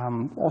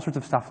 All sorts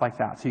of stuff like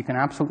that. So you can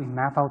absolutely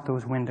map out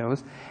those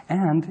windows,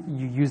 and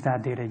you use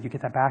that data, you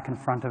get that back in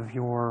front of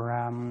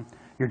your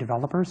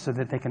developers so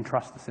that they can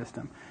trust the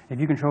system. If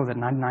you can show that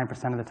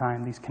 99% of the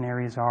time these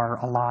canaries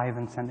are alive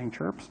and sending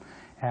chirps,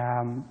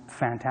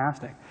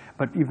 fantastic.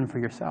 But even for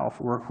yourself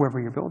or whoever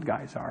your build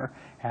guys are,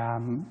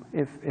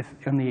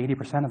 if only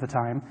 80% of the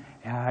time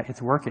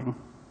it's working,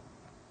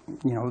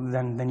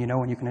 then you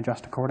know and you can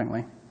adjust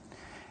accordingly.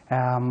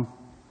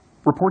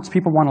 Reports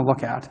people want to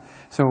look at.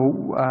 So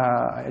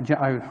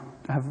I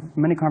have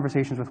many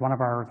conversations with one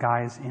of our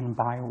guys in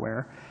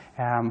BioWare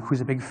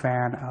who's a big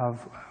fan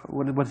of,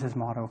 what is his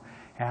motto?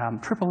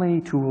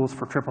 AAA tools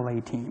for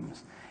AAA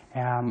teams.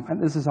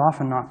 And this is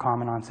often not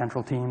common on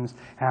central teams.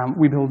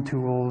 We build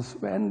tools,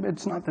 and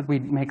it's not that we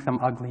make them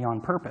ugly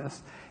on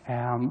purpose,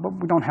 but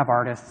we don't have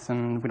artists,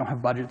 and we don't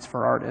have budgets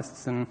for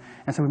artists, and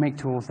so we make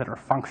tools that are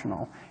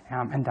functional.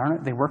 And darn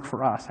it, they work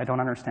for us. I don't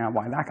understand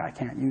why that guy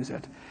can't use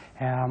it.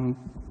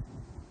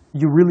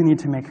 You really need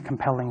to make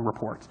compelling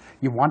reports.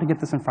 You want to get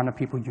this in front of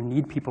people. You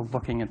need people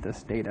looking at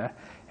this data.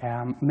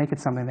 Make it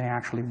something they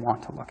actually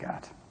want to look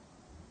at.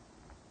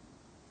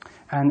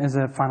 And as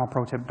a final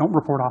pro tip, don't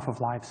report off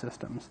of live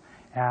systems.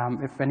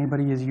 If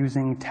anybody is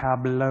using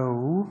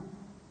Tableau,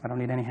 I don't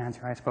need any hands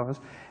here, I suppose.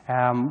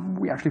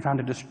 We actually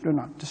found it,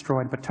 not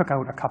destroyed, but took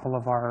out a couple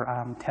of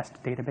our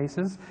test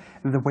databases.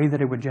 The way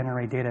that it would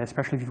generate data,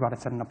 especially if you've got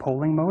it set in a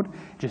polling mode,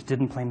 just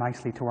didn't play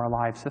nicely to our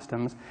live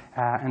systems.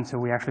 And so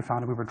we actually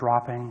found that we were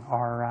dropping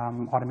our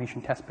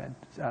automation testbed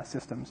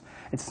systems.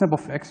 It's a simple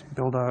fix,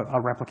 build a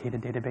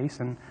replicated database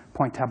and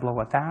point Tableau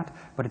at that,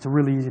 but it's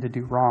really easy to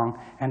do wrong,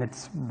 and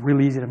it's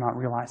really easy to not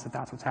realize that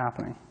that's what's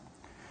happening.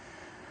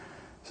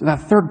 So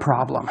that third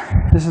problem,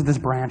 this is this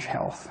branch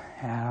health.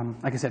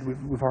 Like I said,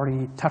 we've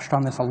already touched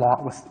on this a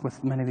lot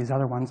with many of these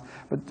other ones,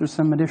 but there's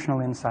some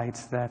additional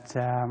insights that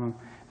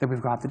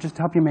we've got that just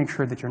help you make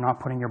sure that you're not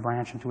putting your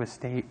branch into a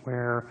state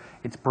where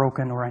it's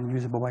broken or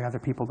unusable by other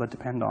people that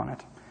depend on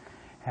it.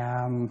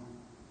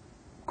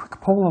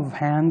 Quick poll of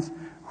hands,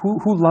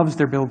 who loves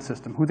their build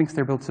system? Who thinks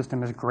their build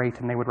system is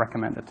great and they would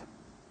recommend it?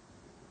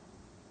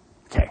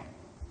 Okay.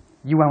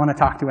 You I want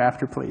to talk to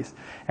after, please.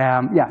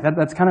 Yeah,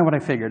 that's kind of what I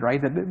figured,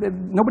 right? That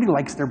nobody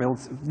likes their build,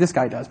 this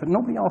guy does, but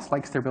nobody else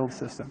likes their build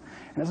system.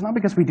 And it's not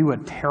because we do a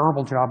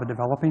terrible job of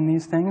developing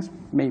these things,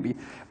 maybe,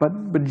 but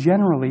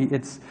generally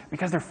it's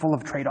because they're full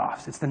of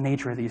trade-offs. It's the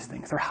nature of these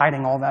things. They're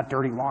hiding all that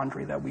dirty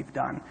laundry that we've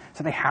done,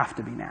 so they have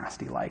to be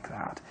nasty like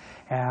that.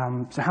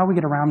 So how we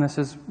get around this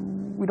is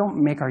we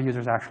don't make our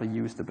users actually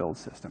use the build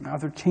system. Now,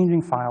 if they're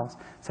changing files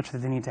such that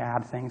they need to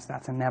add things,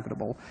 that's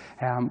inevitable.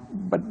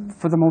 But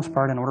for the most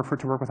part, in order for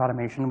it to work with automation,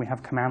 we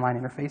have command line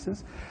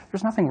interfaces.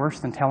 There's nothing worse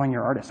than telling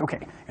your artist, okay,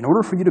 in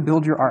order for you to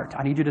build your art,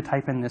 I need you to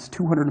type in this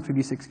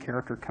 256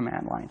 character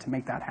command line to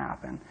make that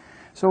happen.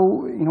 So,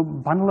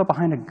 bundle it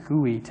behind a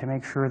GUI to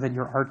make sure that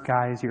your art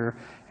guys, your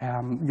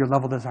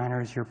level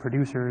designers, your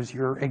producers,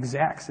 your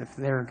execs, if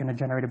they're going to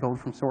generate a build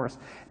from source,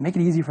 make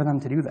it easy for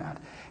them to do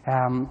that.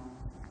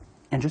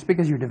 And just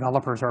because your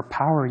developers are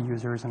power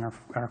users and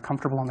are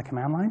comfortable on the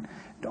command line,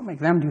 don't make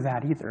them do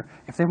that either.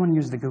 If they want to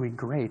use the GUI,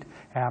 great.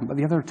 But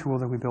the other tool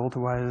that we built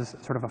was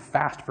sort of a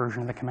fast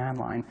version of the command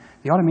line.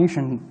 The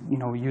automation,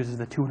 uses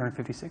the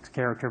 256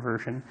 character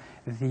version.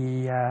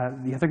 The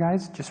other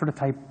guys just sort of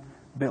type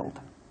build.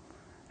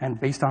 And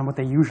based on what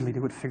they usually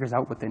do, it figures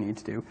out what they need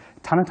to do. A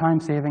ton of time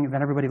saving, and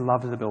then everybody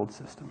loves the build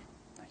system.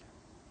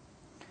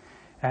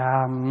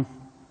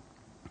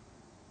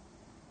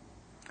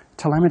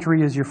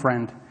 Telemetry is your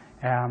friend.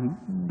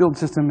 Build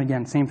system,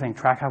 again, same thing,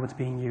 track how it's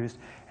being used.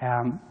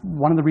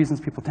 One of the reasons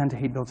people tend to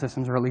hate build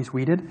systems, or at least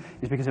we did,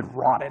 is because it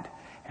rotted.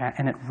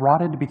 And it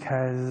rotted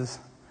because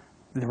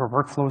there were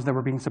workflows that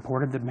were being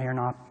supported that may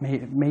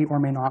or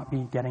may not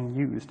be getting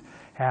used.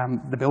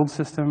 The build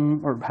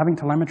system, or having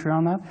telemetry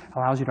on that,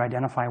 allows you to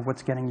identify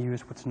what's getting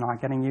used, what's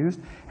not getting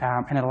used,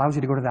 and it allows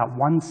you to go to that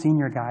one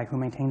senior guy who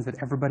maintains that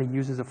everybody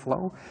uses a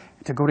flow,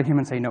 to go to him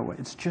and say, no,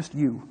 it's just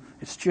you.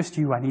 It's just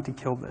you. I need to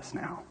kill this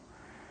now.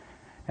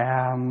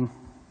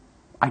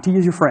 IT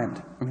is your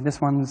friend. I mean,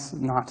 this one's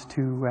not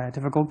too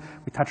difficult.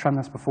 We touched on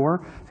this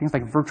before. Things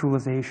like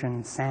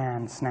virtualization,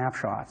 SAN,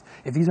 snapshots.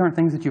 If these aren't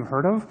things that you've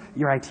heard of,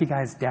 your IT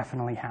guys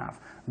definitely have.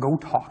 Go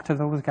talk to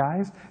those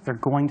guys. They're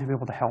going to be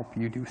able to help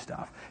you do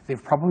stuff.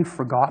 They've probably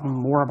forgotten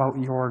more about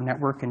your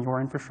network and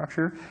your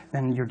infrastructure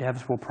than your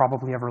devs will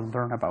probably ever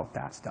learn about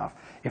that stuff.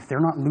 If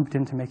they're not looped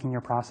into making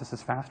your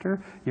processes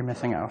faster, you're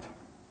missing out.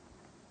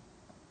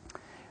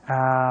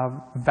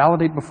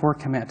 Validate before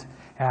commit.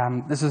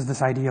 This is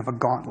this idea of a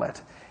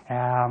gauntlet.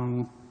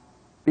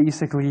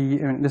 basically,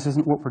 this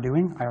isn't what we're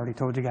doing. I already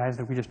told you guys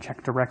that we just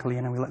check directly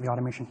in and we let the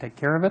automation take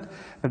care of it.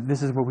 But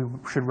this is what we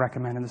should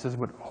recommend, and this is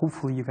what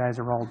hopefully you guys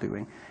are all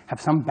doing. Have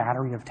some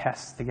battery of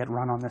tests to get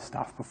run on this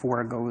stuff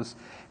before it goes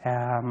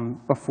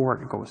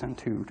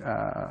into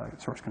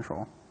source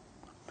control.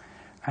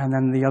 And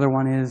then the other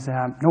one is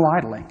no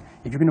idling.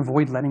 If you can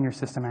avoid letting your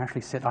system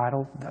actually sit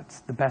idle, that's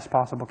the best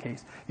possible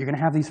case. You're going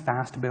to have these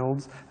fast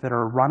builds that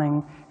are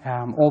running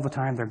all the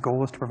time. Their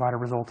goal is to provide a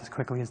result as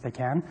quickly as they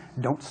can.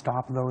 Don't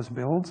stop those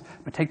builds,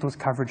 but take those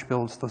coverage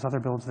builds, those other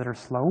builds that are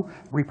slow,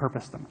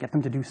 repurpose them. Get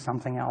them to do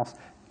something else.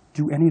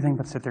 Do anything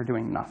but sit there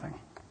doing nothing.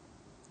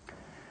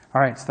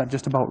 All right, so that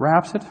just about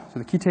wraps it. So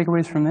the key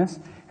takeaways from this,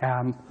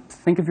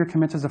 think of your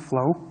commits as a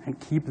flow and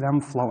keep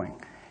them flowing.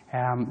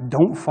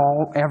 Don't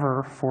fall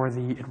ever for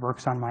the it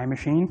works on my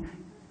machine.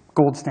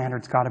 Gold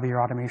standard's got to be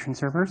your automation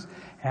servers.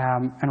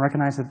 And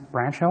recognize that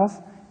branch health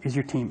is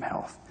your team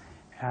health.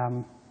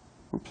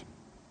 Oops.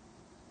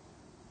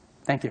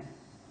 Thank you.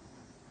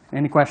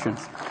 Any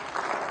questions?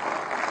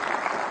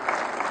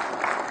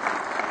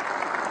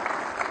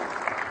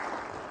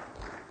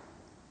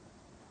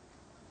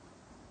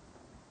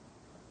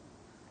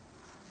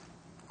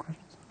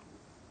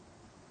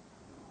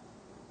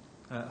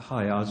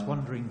 Hi, I was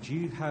wondering, do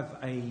you have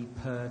a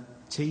per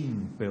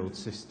team build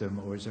system,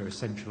 or is there a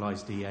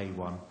centralized EA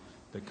one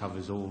that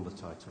covers all the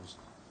titles?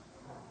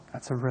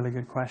 That's a really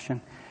good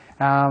question.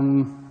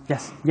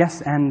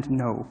 Yes and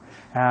no.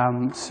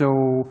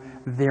 So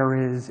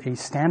there is a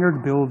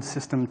standard build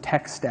system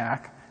tech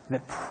stack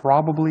that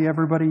probably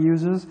everybody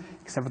uses,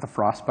 except for the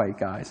Frostbite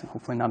guys, and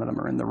hopefully none of them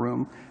are in the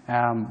room.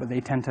 But they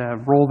tend to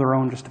roll their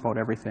own just about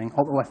everything,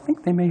 although I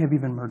think they may have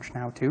even merged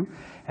now too.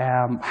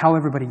 How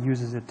everybody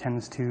uses it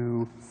tends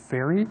to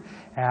vary,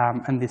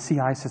 and the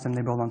CI system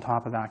they build on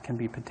top of that can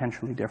be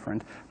potentially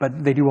different,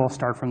 but they do all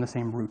start from the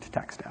same root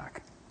tech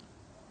stack.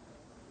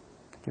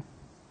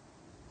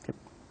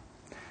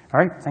 All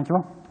right, thank you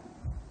all.